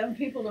young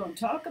people don't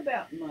talk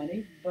about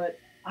money. But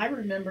I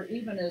remember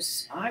even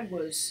as I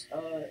was,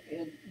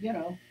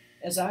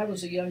 as I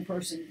was a young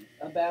person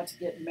about to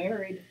get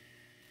married,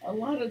 a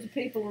lot of the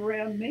people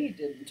around me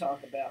didn't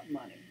talk about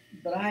money.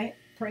 But I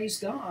praise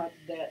God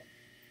that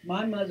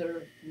my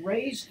mother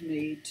raised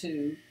me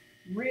to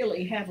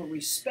really have a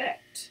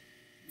respect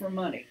for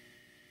money.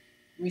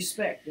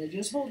 Respect. Now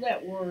just hold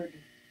that word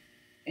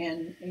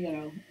and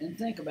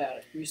think about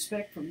it.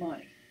 Respect for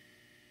money.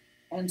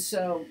 And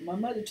so my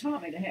mother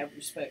taught me to have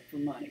respect for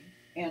money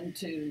and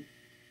to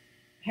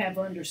have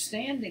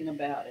understanding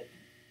about it,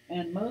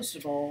 and most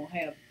of all,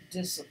 have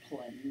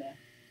discipline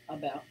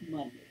about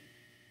money.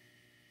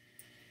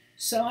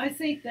 So I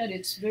think that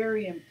it's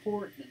very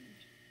important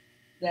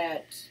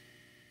that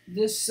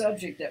this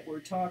subject that we're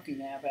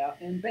talking about,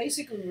 and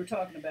basically we're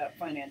talking about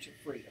financial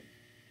freedom.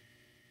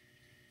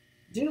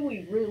 Do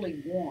we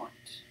really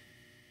want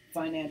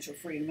financial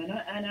freedom?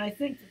 And I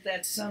think that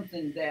that's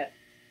something that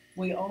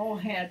we all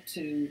had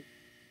to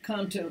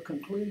come to a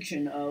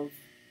conclusion of,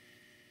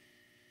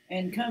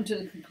 and come to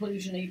the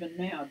conclusion even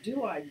now.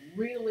 Do I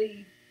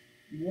really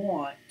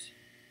want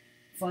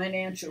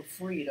financial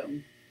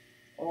freedom?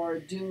 Or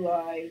do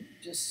I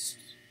just,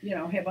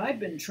 have I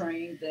been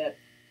trained that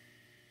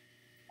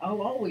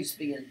I'll always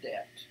be in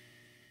debt?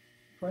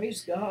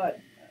 Praise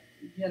God,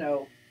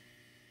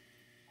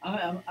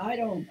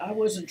 I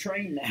wasn't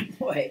trained that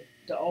way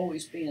to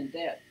always be in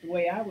debt. The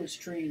way I was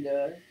trained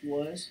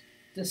was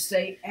to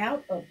stay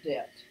out of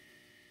debt.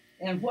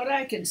 And what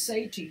I can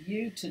say to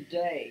you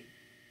today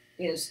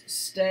is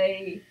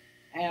stay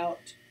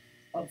out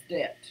of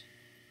debt.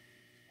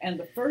 And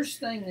the first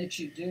thing that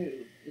you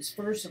do is,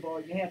 first of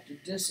all, you have to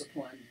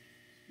discipline.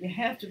 You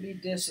have to be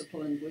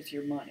disciplined with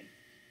your money.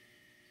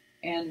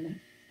 And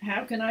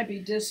how can I be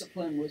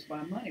disciplined with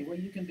my money? Well,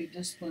 you can be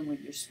disciplined when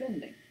you're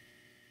spending.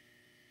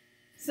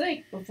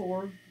 Think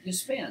before you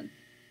spend.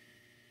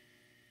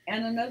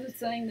 And another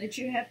thing, that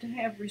you have to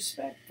have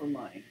respect for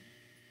money.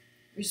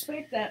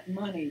 Respect that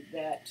money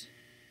that's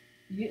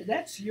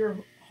your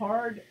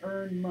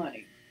hard-earned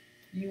money.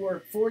 You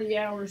work 40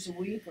 hours a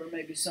week, or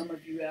maybe some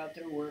of you out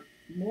there work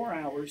more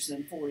hours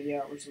than 40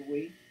 hours a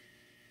week,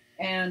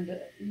 and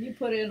you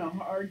put in a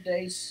hard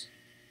day's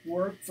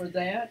work for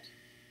that,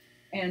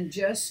 and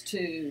just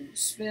to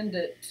spend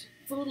it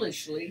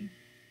foolishly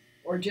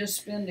or just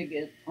spending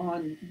it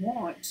on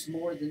wants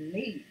more than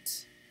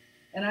needs.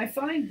 And I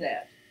find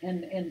that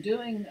in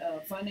doing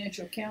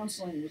financial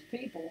counseling with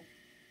people,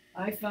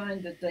 I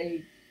find that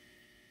they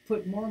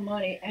put more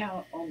money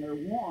out on their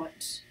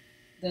wants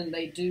than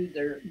they do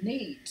their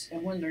needs.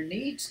 And when their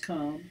needs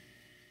come,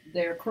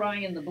 they're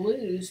crying the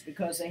blues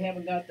because they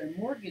haven't got their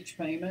mortgage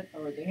payment,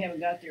 or they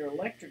haven't got their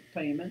electric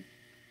payment,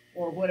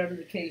 or whatever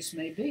the case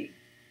may be.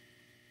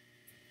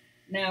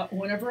 Now,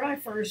 whenever I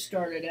first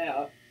started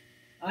out,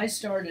 I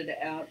started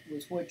out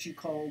with what you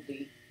call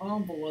the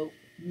envelope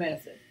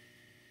method.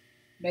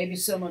 Maybe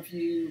some of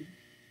you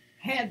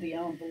had the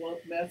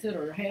envelope method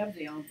or have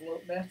the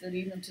envelope method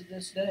even to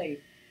this day.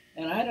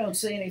 And I don't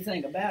say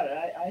anything about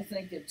it. I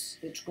think it's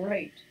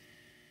great.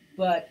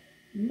 But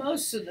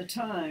most of the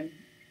time,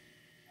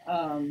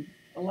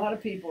 a lot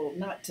of people,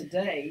 not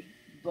today,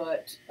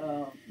 but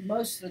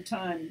most of the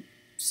time,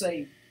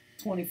 say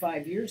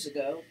 25 years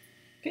ago,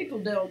 people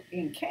dealt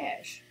in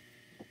cash.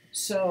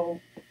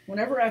 So when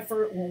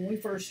we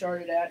first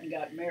started out and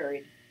got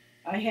married,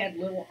 I had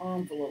little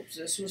envelopes.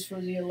 This was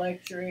for the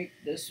electric,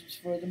 this was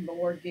for the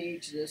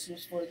mortgage, this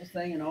was for the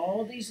thing, and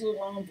all these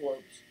little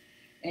envelopes.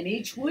 And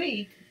each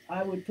week,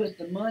 I would put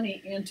the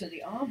money into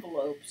the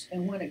envelopes,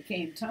 and when it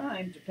came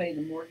time to pay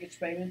the mortgage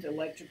payment, the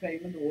electric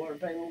payment, the water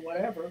payment,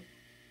 whatever,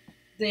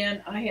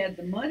 then I had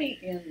the money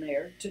in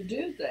there to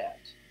do that.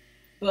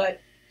 But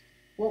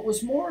what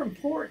was more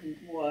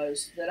important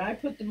was that I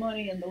put the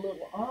money in the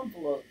little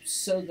envelopes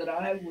so that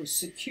I was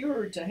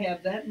secure to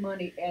have that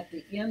money at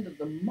the end of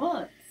the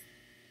month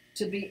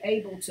to be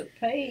able to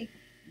pay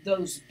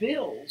those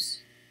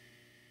bills,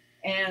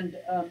 and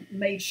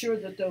made sure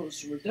that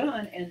those were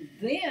done. And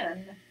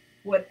then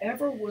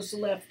whatever was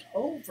left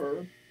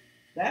over,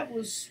 that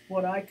was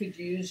what I could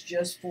use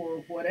just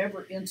for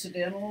whatever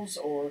incidentals,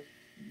 or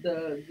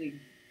the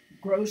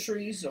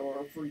groceries,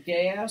 or for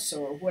gas,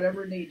 or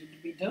whatever needed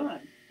to be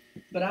done.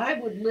 But I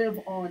would live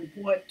on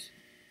what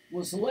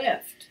was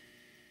left,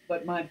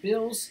 but my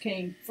bills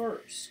came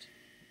first.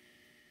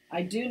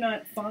 I do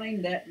not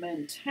find that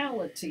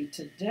mentality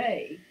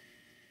today,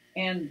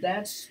 and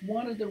that's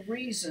one of the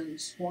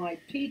reasons why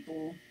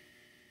people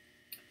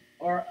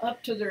are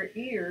up to their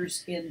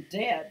ears in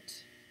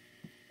debt,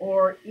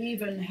 or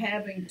even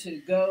having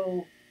to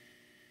go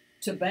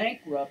to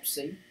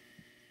bankruptcy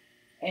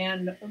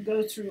and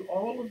go through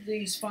all of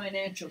these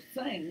financial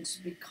things,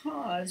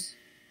 because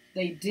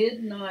they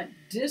did not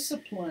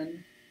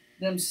discipline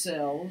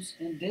themselves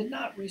and did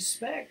not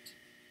respect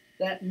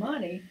that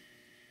money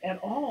at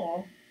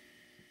all.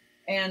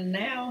 And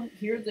now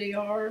here they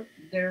are,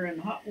 they're in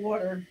hot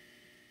water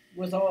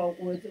with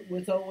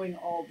owing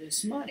all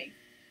this money.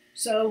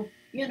 So,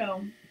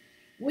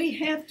 we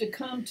have to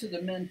come to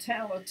the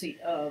mentality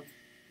of,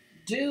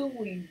 do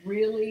we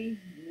really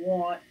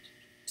want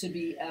to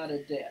be out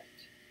of debt?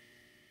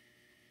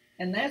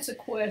 And that's a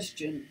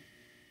question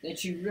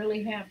that you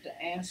really have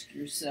to ask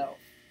yourself.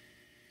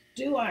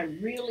 Do I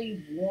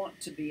really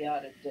want to be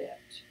out of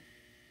debt?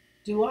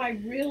 Do I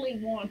really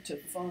want to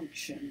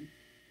function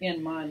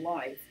in my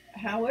life,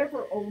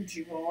 however old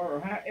you are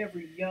or however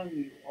young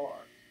you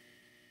are?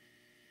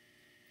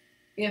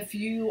 If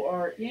you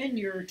are in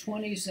your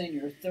 20s and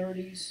your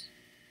 30s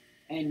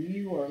and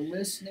you are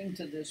listening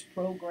to this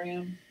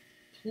program,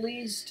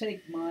 please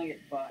take my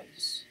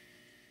advice.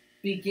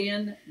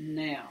 Begin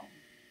now.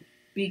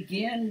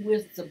 Begin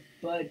with the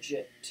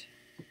budget.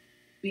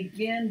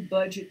 Begin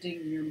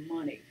budgeting your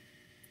money.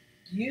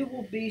 You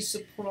will be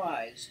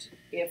surprised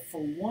if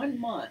for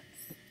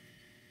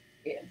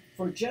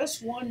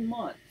just 1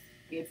 month,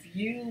 if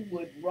you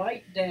would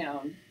write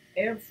down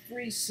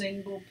every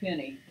single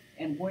penny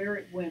and where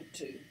it went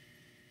to,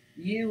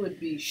 you would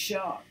be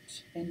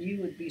shocked and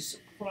you would be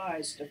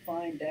surprised to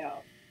find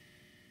out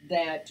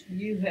that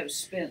you have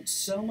spent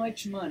so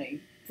much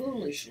money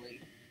foolishly,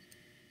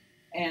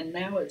 and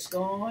now it's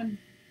gone,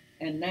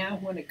 and now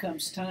when it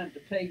comes time to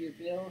pay your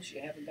bills,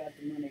 you haven't got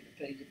the money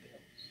to pay your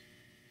bills.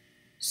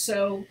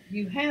 So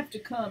you have to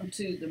come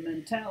to the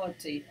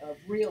mentality of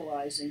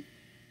realizing,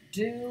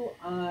 do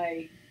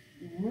I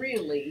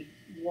really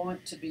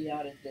want to be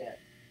out of debt?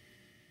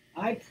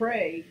 I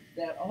pray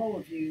that all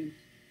of you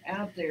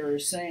out there are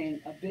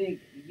saying a big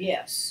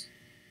yes.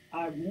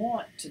 I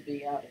want to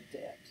be out of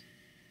debt.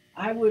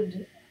 I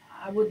would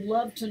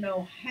love to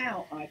know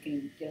how I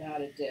can get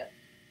out of debt.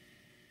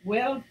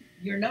 Well,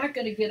 you're not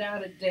going to get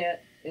out of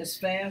debt as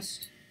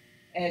fast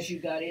as you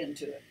got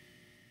into it.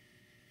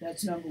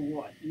 That's number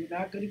one. You're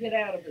not going to get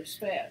out of it as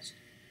fast.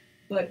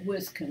 But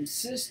with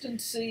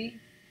consistency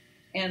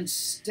and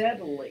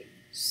steadily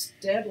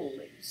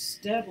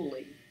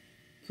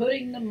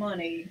putting the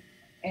money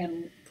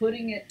and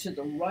putting it to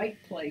the right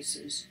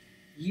places,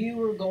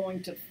 you are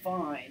going to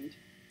find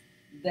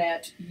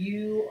that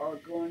you are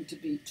going to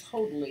be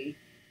totally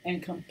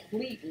and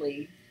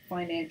completely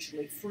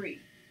financially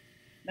free.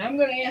 Now I'm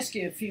going to ask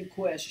you a few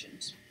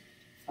questions.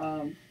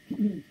 I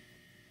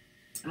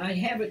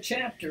have a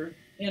chapter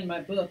in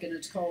my book, and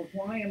it's called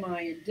Why Am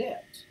I in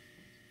Debt?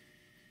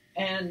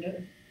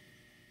 And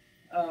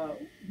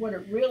what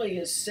it really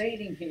is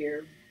stating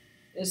here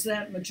is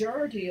that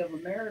majority of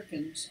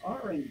Americans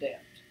are in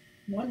debt,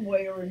 one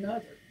way or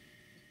another.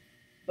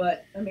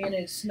 But, I mean,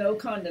 it's no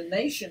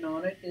condemnation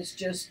on it. It's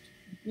just,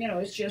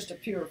 it's just a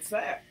pure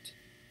fact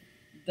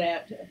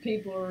that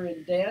people are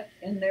in debt,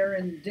 and they're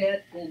in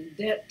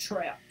debt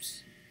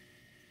traps.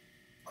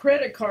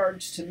 Credit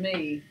cards, to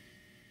me,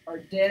 are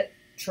debt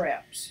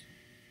traps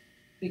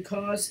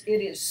because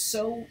it is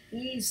so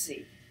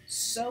easy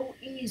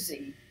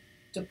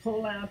to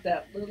pull out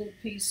that little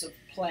piece of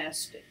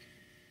plastic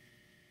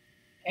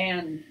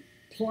and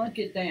plunk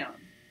it down.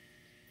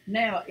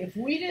 Now, if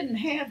we didn't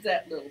have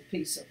that little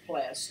piece of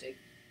plastic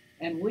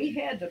and we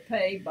had to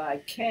pay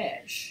by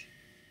cash,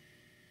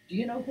 do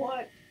you know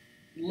what?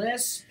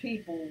 Less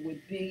people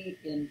would be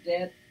in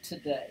debt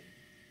today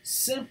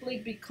simply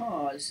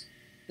because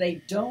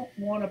they don't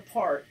want to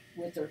part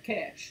with their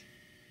cash.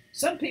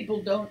 Some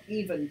people don't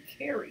even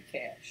carry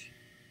cash.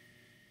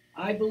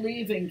 I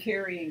believe in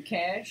carrying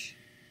cash,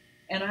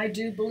 and I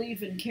do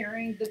believe in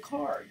carrying the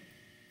card.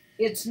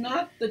 It's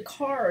not the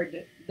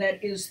card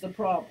that is the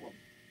problem.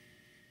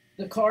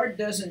 The card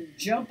doesn't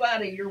jump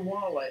out of your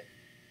wallet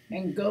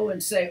and go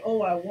and say,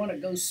 oh, I want to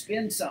go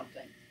spend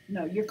something.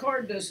 No, your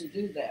card doesn't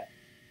do that.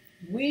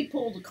 We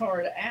pull the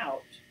card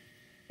out,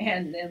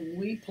 and then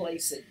we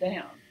place it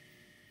down.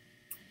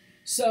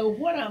 So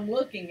what I'm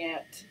looking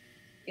at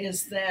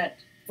is that,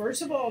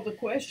 first of all, the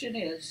question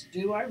is,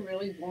 do I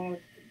really want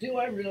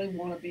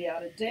to be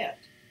out of debt?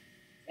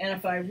 And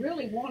if I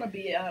really want to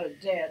be out of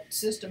debt,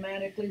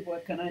 systematically,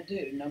 what can I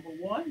do? Number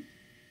one,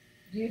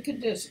 you can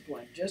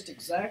discipline. Just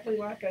exactly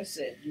like I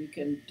said, you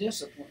can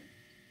discipline.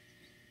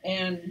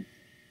 And,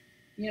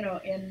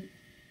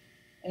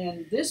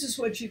 and this is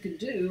what you can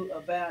do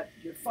about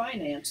your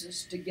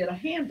finances to get a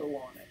handle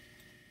on it.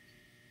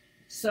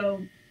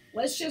 So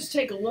let's just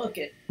take a look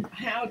at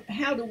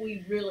how do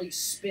we really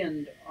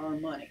spend our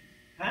money?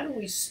 How do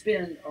we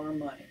spend our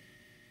money?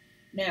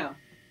 Now,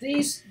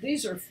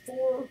 these are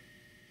 4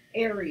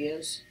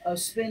 areas of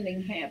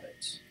spending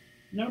habits.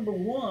 Number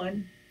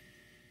one,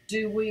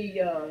 do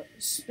we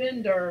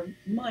spend our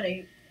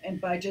money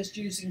and by just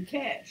using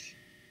cash?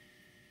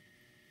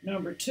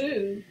 Number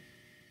 2,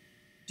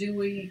 do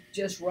we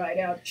just write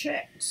out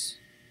checks?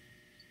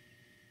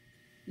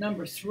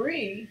 Number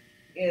 3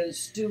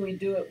 is, do we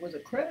do it with a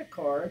credit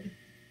card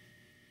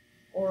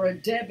or a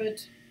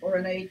debit or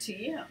an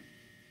ATM?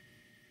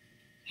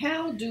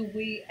 How do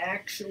we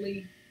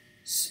actually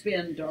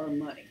spend our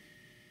money?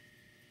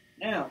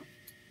 Now,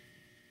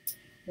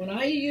 when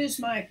I use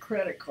my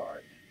credit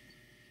card,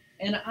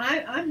 and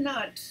I'm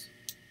not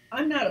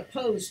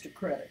opposed to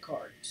credit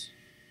cards,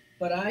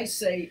 but I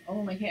say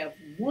only have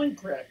one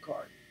credit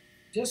card,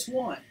 just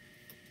one,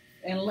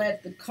 and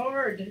let the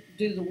card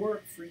do the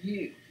work for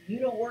you. You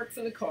don't work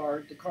for the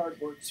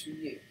card works for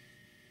you.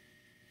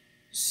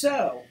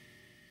 So,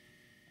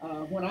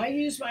 when I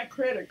use my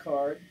credit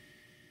card,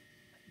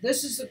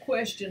 this is the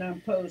question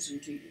I'm posing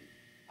to you.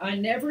 I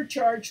never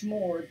charge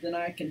more than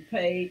I can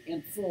pay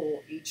in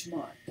full each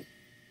month.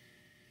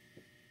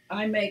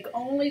 I make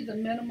only the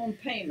minimum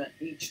payment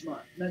each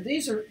month. Now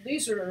these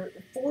are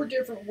 4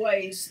 different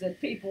ways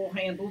that people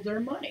handle their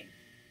money.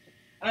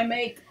 I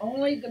make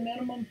only the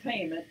minimum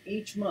payment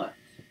each month.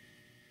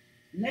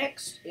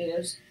 Next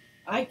is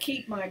I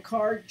keep my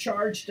card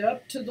charged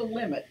up to the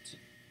limit.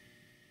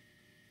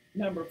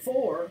 Number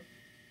 4,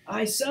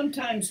 I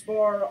sometimes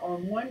borrow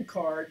on one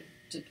card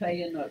to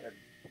pay another.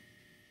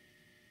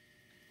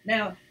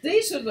 Now,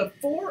 these are the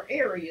 4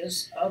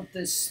 areas of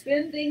the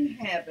spending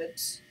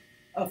habits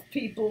of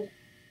people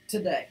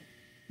today.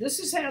 This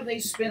is how they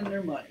spend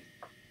their money.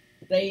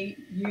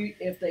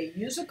 If they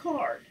use a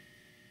card,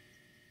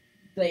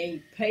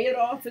 they pay it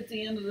off at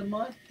the end of the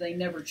month. They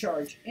never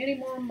charge any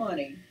more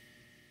money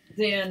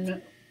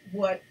than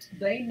what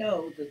they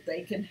know that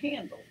they can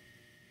handle.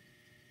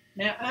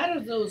 Now, out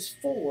of those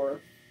 4,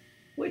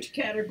 which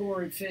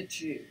category fits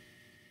you?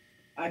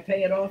 I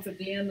pay it off at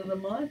the end of the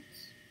month.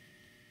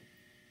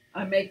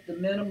 I make the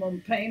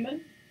minimum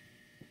payment.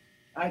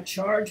 I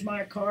charge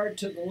my card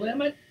to the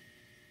limit.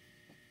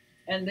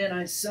 And then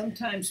I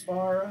sometimes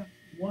borrow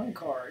one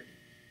card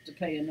to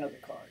pay another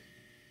card.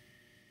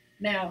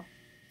 Now,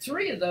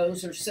 three of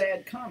those are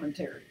sad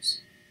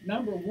commentaries.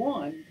 Number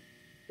one,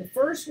 the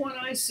first one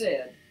I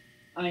said,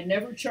 I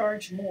never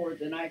charge more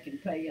than I can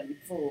pay in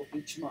full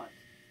each month.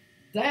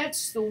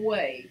 That's the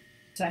way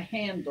to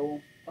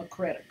handle a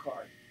credit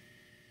card.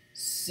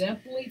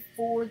 Simply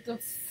for the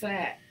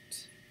fact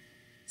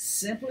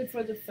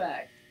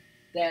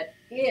that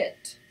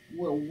it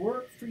will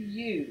work for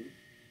you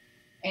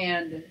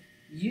and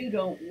you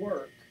don't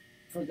work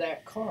for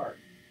that card.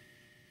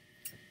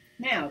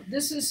 Now,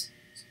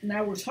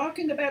 we're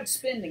talking about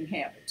spending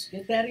habits.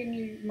 Get that in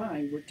your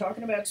mind. We're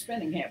talking about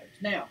spending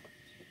habits. Now,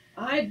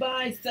 I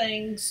buy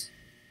things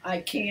I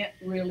can't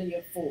really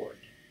afford.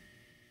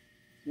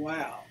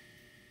 Wow.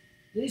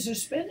 These are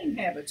spending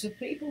habits of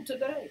people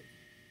today.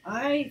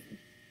 I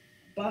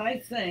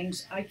buy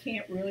things I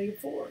can't really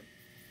afford.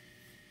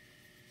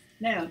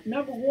 Now,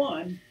 number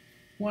one,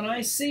 when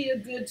I see a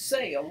good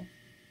sale,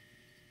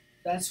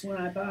 that's when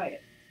I buy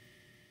it.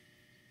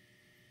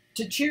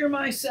 To cheer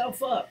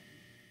myself up.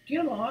 Do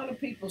you know a lot of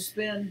people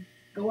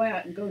go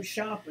out and go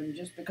shopping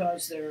just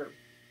because they're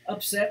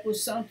upset with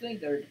something,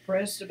 they're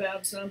depressed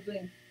about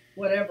something,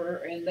 whatever,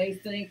 and they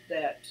think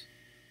that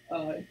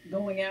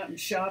going out and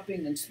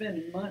shopping and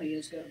spending money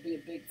is going to be a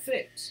big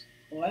fix.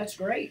 Well, that's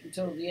great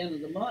until the end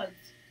of the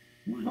month,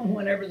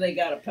 whenever they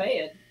got to pay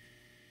it.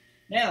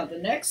 Now, the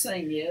next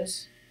thing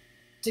is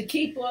to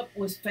keep up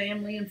with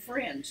family and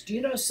friends. Do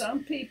you know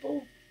some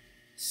people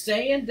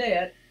stay in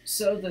debt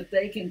so that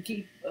they can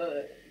keep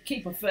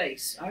a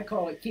face? I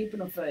call it keeping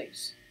a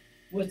face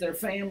with their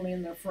family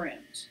and their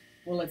friends.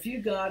 Well, if you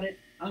got it,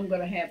 I'm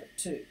going to have it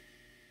too.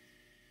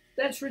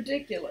 That's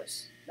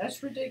ridiculous.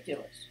 That's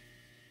ridiculous.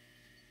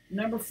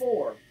 Number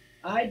four,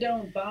 I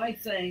don't buy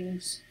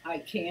things I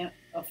can't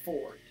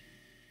afford.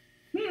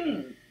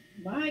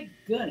 My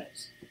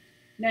goodness.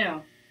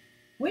 Now,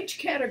 which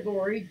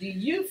category do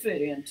you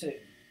fit into?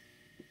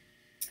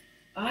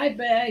 I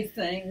buy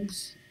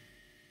things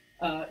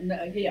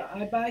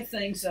I buy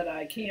things that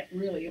I can't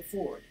really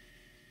afford.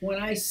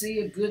 When I see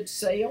a good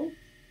sale,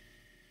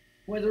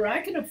 whether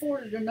I can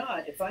afford it or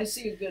not, if I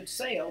see a good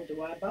sale,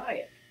 do I buy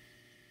it?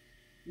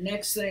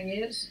 Next thing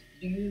is,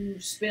 do you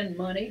spend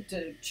money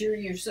to cheer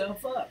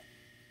yourself up?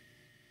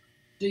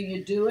 Do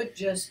you do it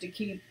just to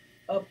keep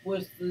up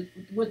with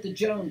the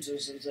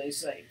Joneses, as they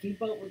say?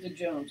 Keep up with the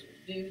Joneses.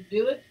 Do you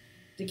do it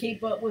to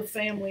keep up with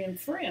family and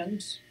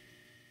friends?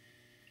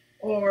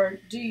 Or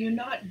do you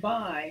not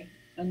buy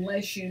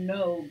unless you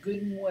know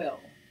good and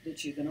well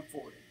that you can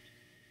afford it?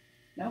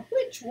 Now,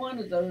 which one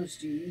of those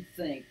do you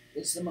think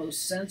is the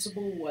most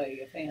sensible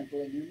way of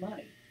handling your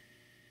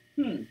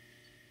money?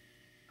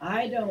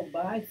 I don't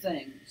buy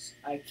things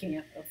I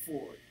can't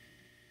afford.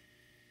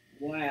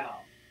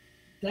 Wow.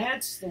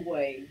 That's the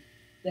way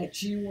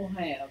that you will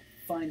have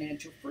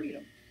financial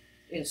freedom,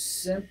 is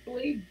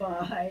simply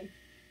by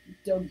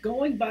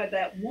going by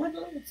that one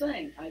little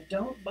thing. I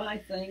don't buy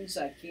things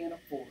I can't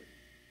afford.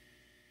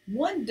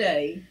 One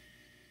day,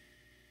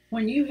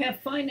 when you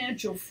have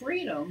financial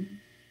freedom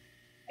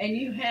and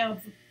you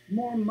have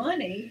more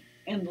money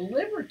and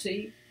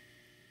liberty,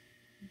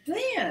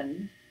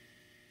 then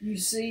you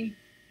see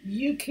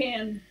you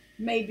can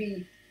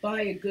maybe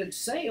buy a good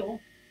sale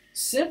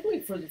simply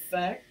for the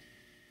fact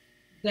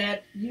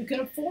that you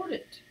can afford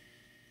it.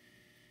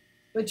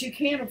 But you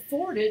can't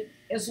afford it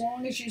as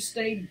long as you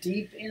stay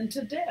deep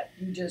into debt.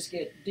 You just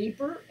get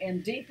deeper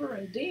and deeper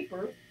and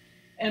deeper,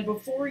 and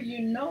before you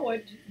know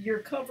it, you're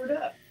covered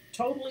up,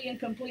 totally and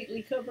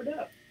completely covered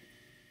up.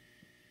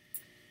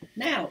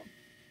 Now,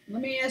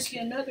 let me ask you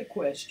another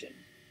question.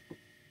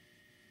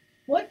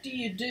 What do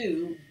you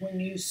do when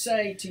you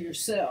say to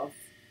yourself,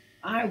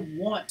 I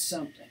want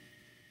something?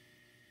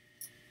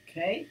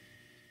 Okay?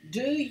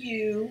 Do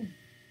you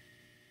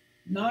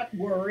not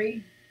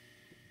worry?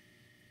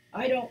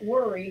 I don't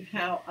worry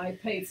how I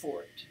pay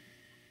for it.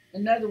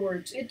 In other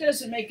words, it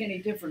doesn't make any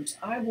difference.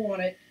 I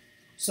want it,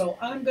 so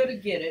I'm going to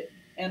get it,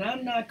 and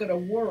I'm not going to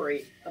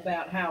worry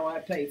about how I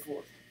pay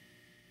for it.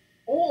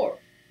 Or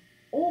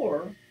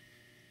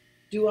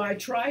do I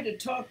try to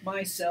talk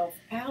myself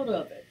out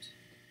of it?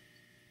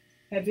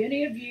 Have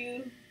any of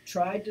you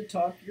tried to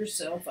talk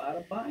yourself out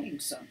of buying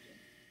something?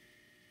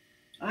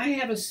 I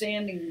have a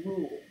standing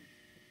rule.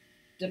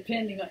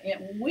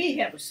 We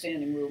have a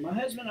standing rule. My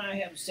husband and I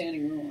have a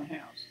standing rule in the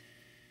house.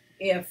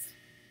 If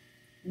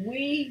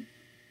we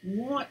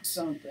want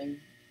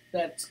something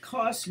that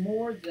costs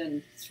more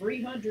than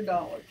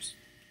 $300,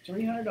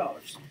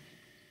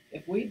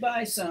 if we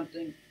buy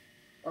something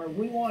or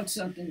we want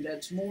something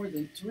that's more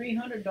than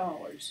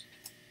 $300,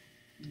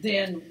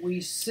 then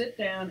we sit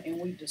down and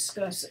we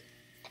discuss it.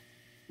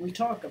 We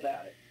talk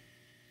about it.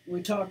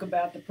 We talk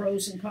about the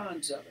pros and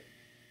cons of it.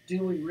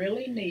 Do we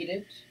really need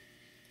it?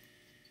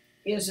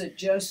 Is it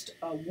just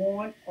a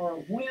want or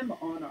a whim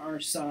on our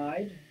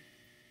side?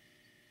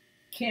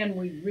 Can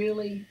we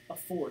really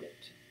afford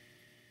it?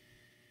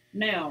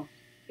 Now,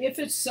 if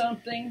it's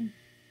something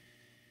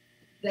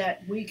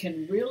that we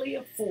can really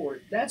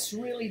afford, that's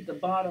really the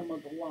bottom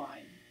of the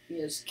line,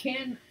 is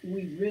can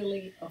we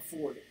really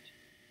afford it?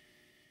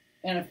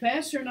 And if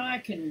Pastor and I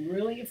can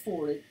really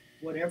afford it,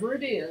 whatever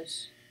it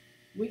is,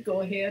 we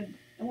go ahead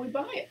and we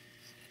buy it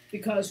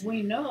because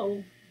we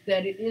know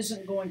that it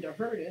isn't going to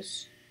hurt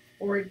us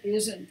or it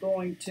isn't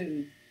going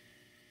to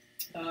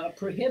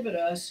prohibit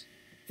us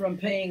from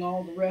paying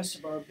all the rest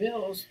of our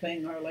bills,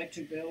 paying our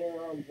electric bill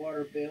or our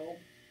water bill.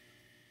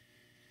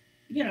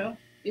 You know,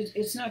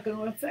 it's not going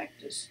to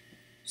affect us.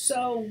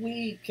 So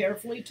we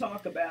carefully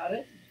talk about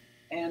it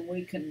and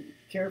we can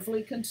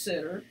carefully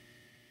consider,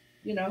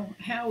 you know,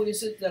 how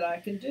is it that I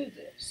can do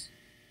this?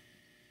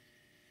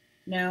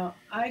 Now,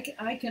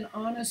 I can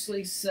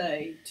honestly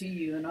say to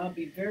you, and I'll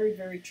be very,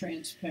 very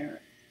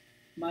transparent,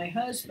 my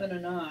husband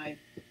and I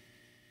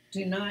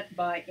do not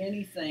buy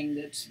anything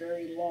that's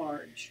very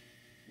large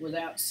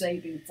without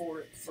saving for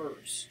it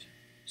first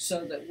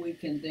so that we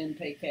can then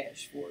pay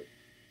cash for it.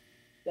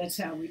 That's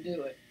how we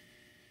do it.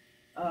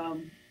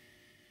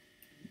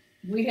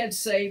 We had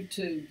saved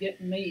to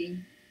get me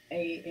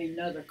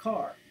another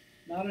car,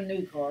 not a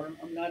new car.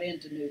 I'm not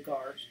into new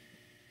cars,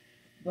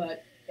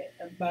 but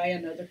buy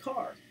another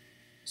car.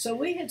 So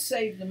we had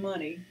saved the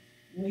money.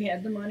 We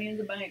had the money in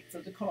the bank for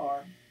the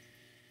car,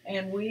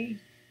 and we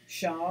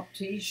shopped.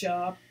 He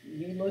shopped,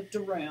 and he looked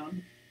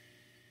around,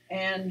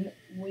 and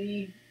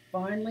we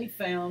finally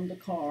found the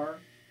car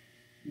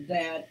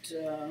that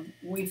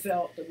we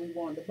felt that we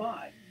wanted to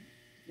buy.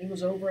 It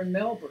was over in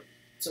Melbourne.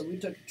 So we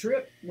took a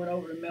trip, went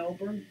over to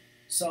Melbourne,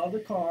 saw the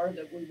car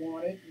that we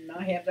wanted, and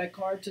I have that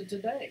car to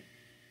today.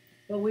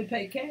 But we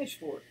paid cash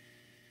for it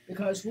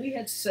because we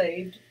had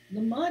saved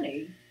the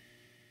money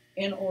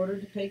in order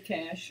to pay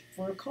cash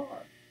for a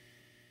car.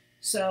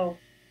 So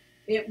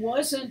it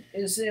wasn't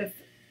as if,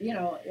 you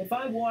know, if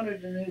I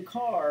wanted a new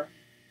car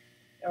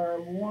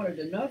or wanted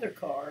another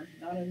car,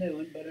 not a new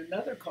one, but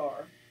another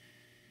car,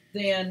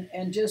 then,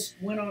 and just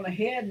went on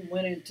ahead and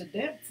went into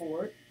debt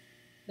for it,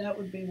 that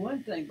would be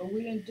one thing, but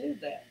we didn't do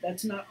that.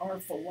 That's not our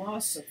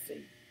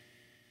philosophy.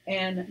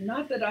 And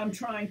not that I'm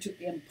trying to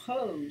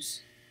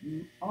impose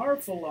our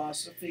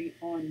philosophy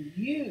on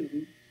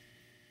you,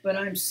 but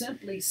I'm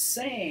simply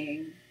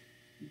saying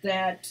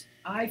that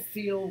I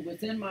feel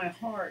within my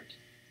heart,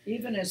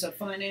 even as a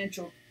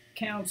financial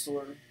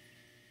counselor,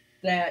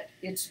 that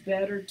it's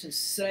better to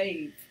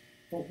save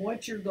for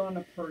what you're going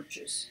to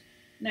purchase.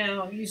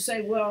 Now, you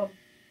say, well,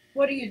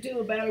 what do you do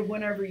about it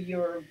whenever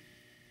your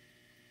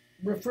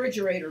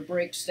refrigerator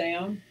breaks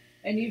down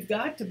and you've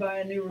got to buy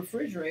a new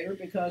refrigerator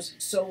because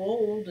it's so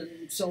old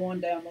and so on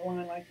down the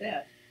line like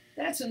that?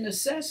 That's a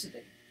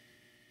necessity.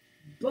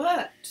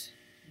 But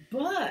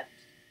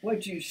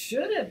what you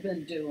should have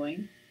been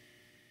doing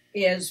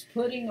is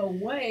putting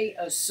away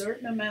a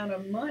certain amount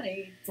of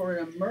money for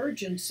an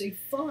emergency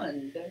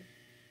fund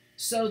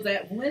so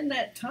that when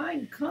that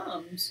time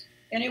comes,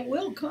 and it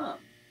will come,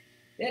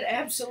 it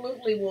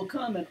absolutely will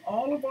come in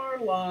all of our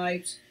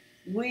lives,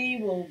 we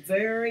will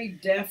very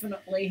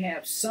definitely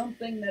have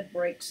something that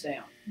breaks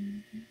down.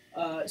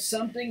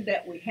 Something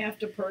that we have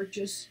to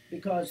purchase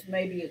because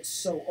maybe it's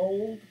so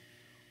old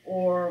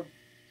or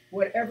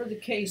whatever the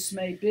case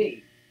may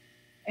be.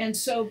 And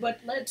so, but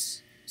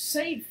let's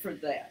save for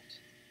that.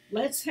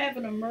 Let's have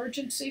an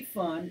emergency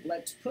fund.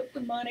 Let's put the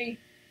money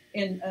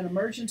in an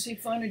emergency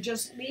fund and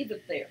just leave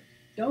it there.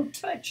 Don't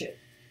touch it.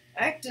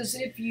 Act as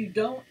if you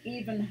don't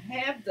even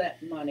have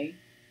that money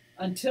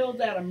until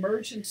that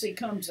emergency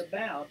comes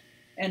about.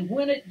 And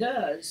when it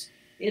does,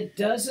 it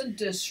doesn't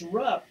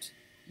disrupt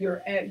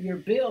your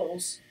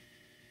bills,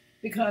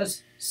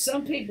 because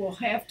some people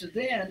have to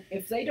then,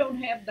 if they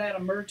don't have that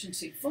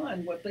emergency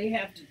fund, what they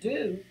have to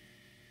do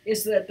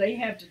is that they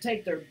have to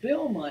take their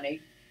bill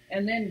money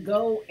and then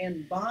go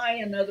and buy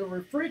another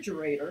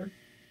refrigerator.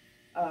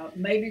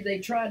 Maybe they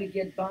try to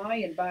get by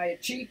and buy a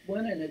cheap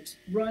one and it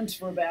runs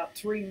for about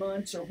 3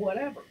 months or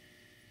whatever.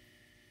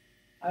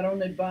 I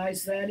don't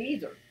advise that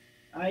either.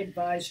 I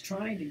advise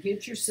trying to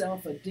get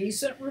yourself a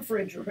decent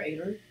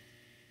refrigerator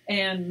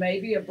and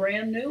maybe a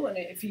brand new one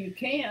if you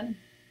can,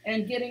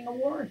 and getting a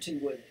warranty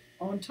with it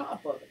on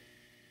top of it.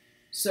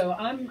 So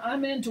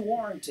I'm into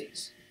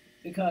warranties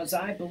because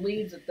I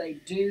believe that they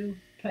do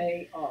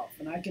pay off.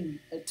 And I can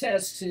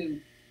attest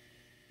to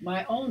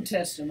my own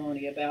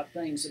testimony about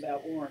things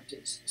about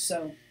warranties.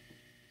 So,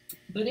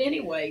 but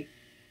anyway,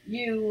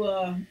 you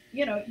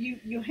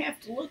have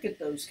to look at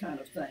those kind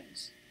of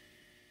things.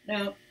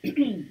 Now,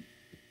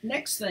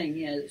 next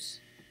thing is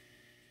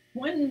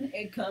when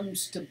it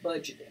comes to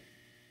budgeting.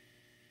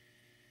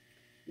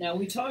 Now,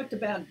 we talked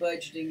about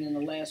budgeting in the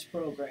last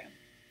program,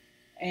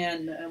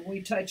 and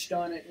we touched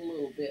on it a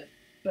little bit,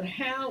 but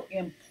how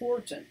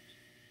important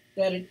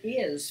that it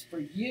is for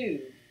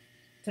you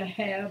to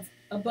have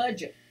a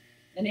budget.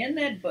 And in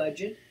that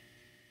budget,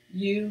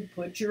 you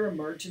put your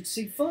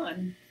emergency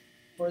fund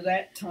for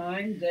that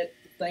time that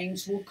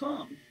things will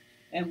come,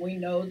 and we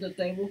know that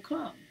they will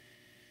come.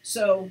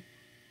 So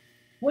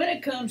when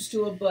it comes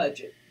to a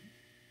budget,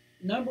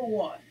 number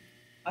one,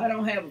 I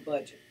don't have a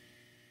budget.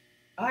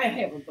 I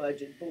have a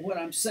budget, but what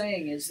I'm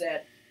saying is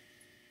that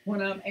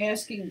when I'm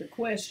asking the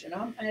question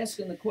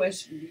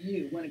to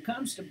you. When it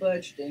comes to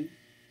budgeting,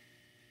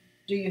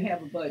 do you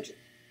have a budget?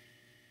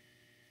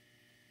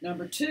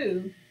 Number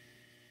two,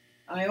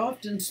 I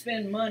often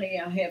spend money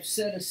I have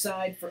set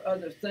aside for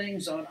other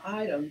things on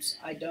items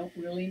I don't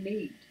really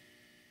need.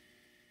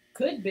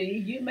 Could be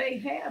you may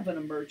have an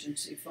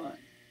emergency fund,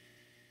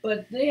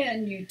 but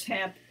then you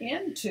tap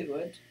into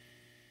it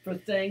for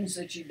things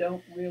that you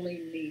don't really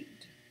need.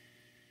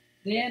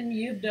 Then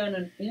you've done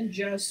an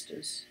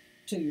injustice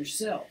to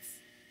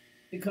yourself,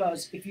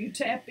 because if you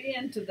tap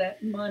into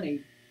that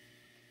money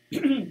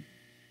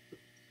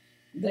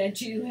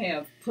that you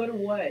have put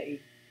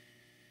away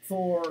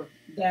for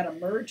that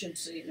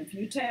emergency, and if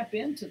you tap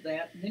into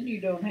that, then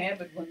you don't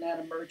have it when that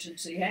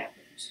emergency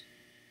happens.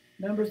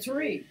 Number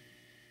 3,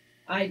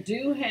 I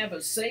do have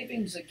a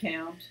savings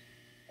account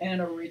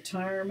and a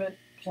retirement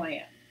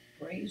plan.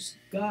 Praise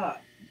God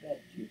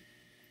that you,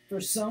 for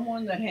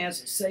someone that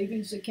has a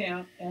savings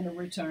account and a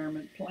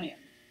retirement plan.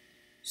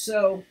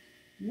 So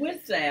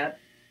with that,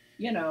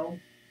 you know,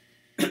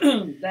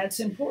 that's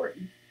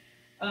important.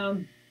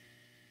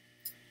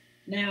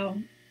 Now,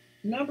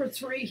 number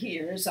 3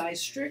 here is I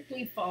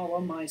strictly follow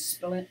my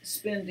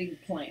spending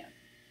plan.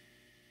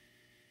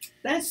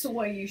 That's the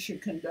way you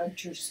should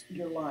conduct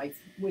your life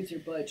with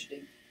your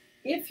budgeting.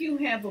 If you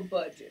have a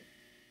budget,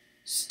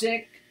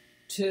 stick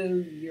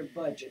to your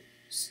budget.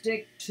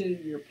 Stick to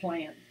your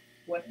plan.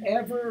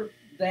 Whatever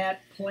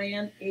that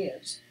plan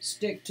is,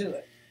 stick to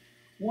it.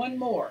 One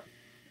more.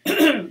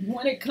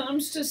 When it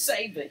comes to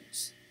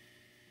savings,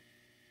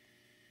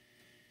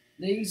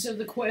 these are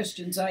the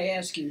questions I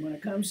ask you when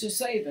it comes to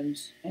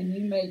savings, and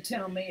you may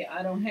tell me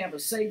I don't have a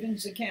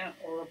savings account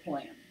or a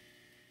plan.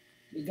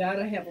 You got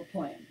to have a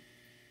plan.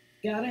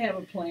 Got to have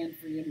a plan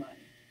for your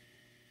money.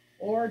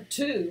 Or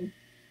 2,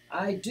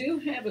 I do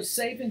have a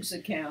savings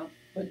account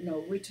but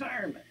no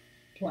retirement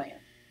plan.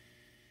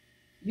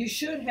 You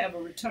should have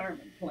a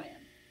retirement plan.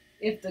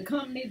 If the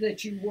company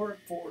that you work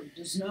for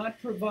does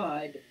not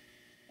provide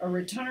a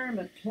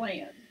retirement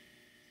plan,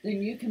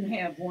 then you can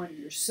have one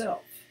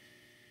yourself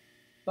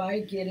by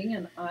getting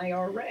an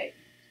IRA.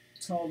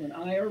 It's called an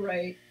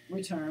IRA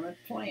retirement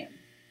plan.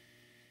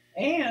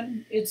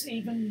 And it's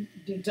even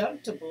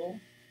deductible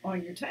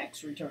on your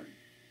tax return.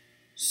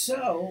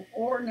 So,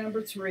 or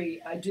number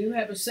 3, I do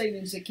have a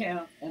savings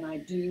account and I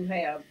do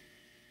have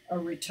a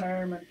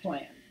retirement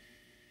plan.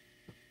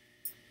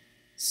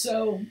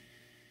 So,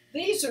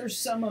 these are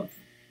some of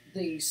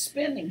the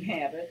spending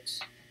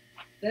habits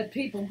that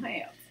people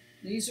have.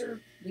 These are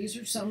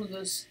some of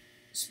the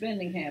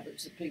spending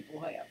habits that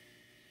people have.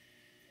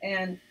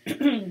 And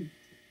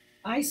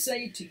I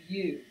say to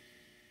you,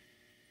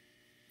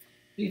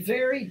 be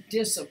very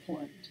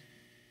disciplined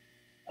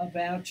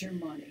about your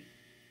money.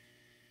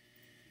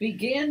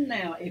 Begin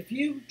now. If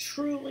you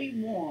truly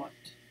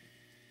want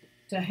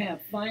to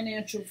have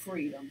financial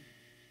freedom,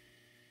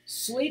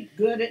 sleep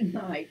good at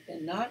night,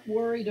 and not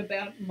worried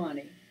about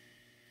money,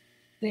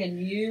 then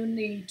you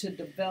need to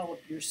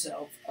develop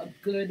yourself a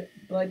good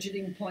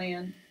budgeting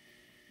plan.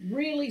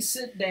 Really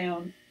sit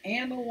down,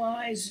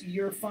 analyze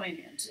your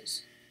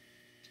finances.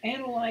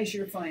 Analyze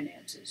your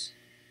finances.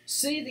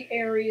 See the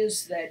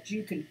areas that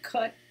you can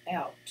cut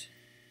out.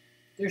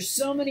 There's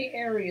so many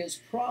areas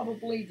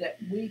probably that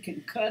we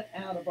can cut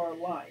out of our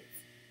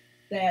life.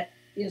 That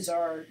is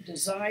our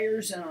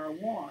desires and our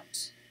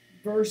wants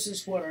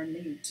versus what our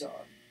needs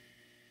are.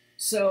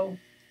 So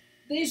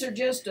these are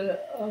just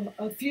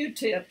a few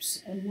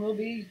tips, and we'll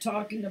be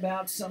talking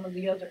about some of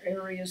the other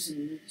areas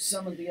and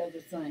some of the other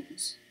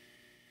things.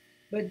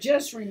 But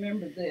just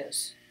remember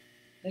this,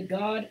 that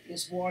God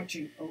is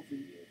watching over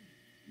you.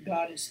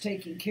 God is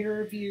taking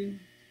care of you.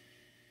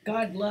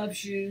 God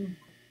loves you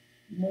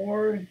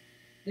more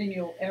than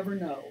you'll ever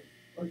know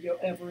or you'll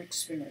ever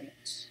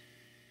experience.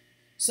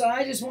 So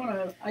I just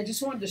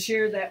wanted to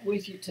share that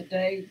with you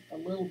today a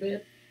little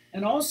bit,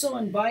 and also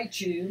invite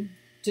you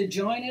to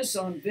join us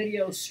on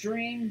video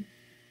stream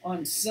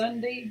on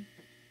Sunday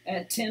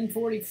at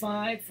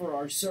 10:45 for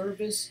our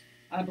service.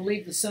 I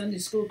believe the Sunday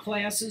school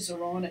classes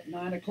are on at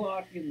 9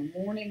 o'clock in the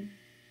morning.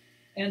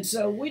 And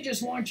so we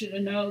just want you to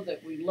know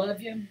that we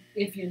love you.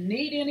 If you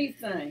need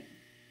anything,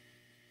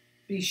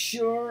 be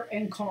sure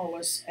and call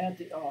us at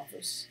the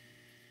office.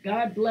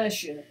 God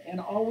bless you, and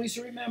always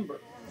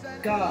remember,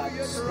 God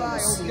is going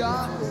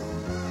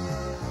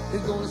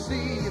to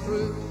see you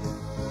through.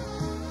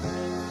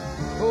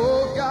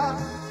 Oh,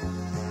 God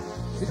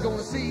is going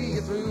to see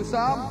you through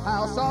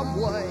somehow,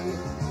 some way.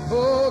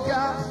 Oh,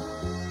 God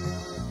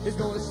is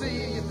going to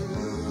see you through.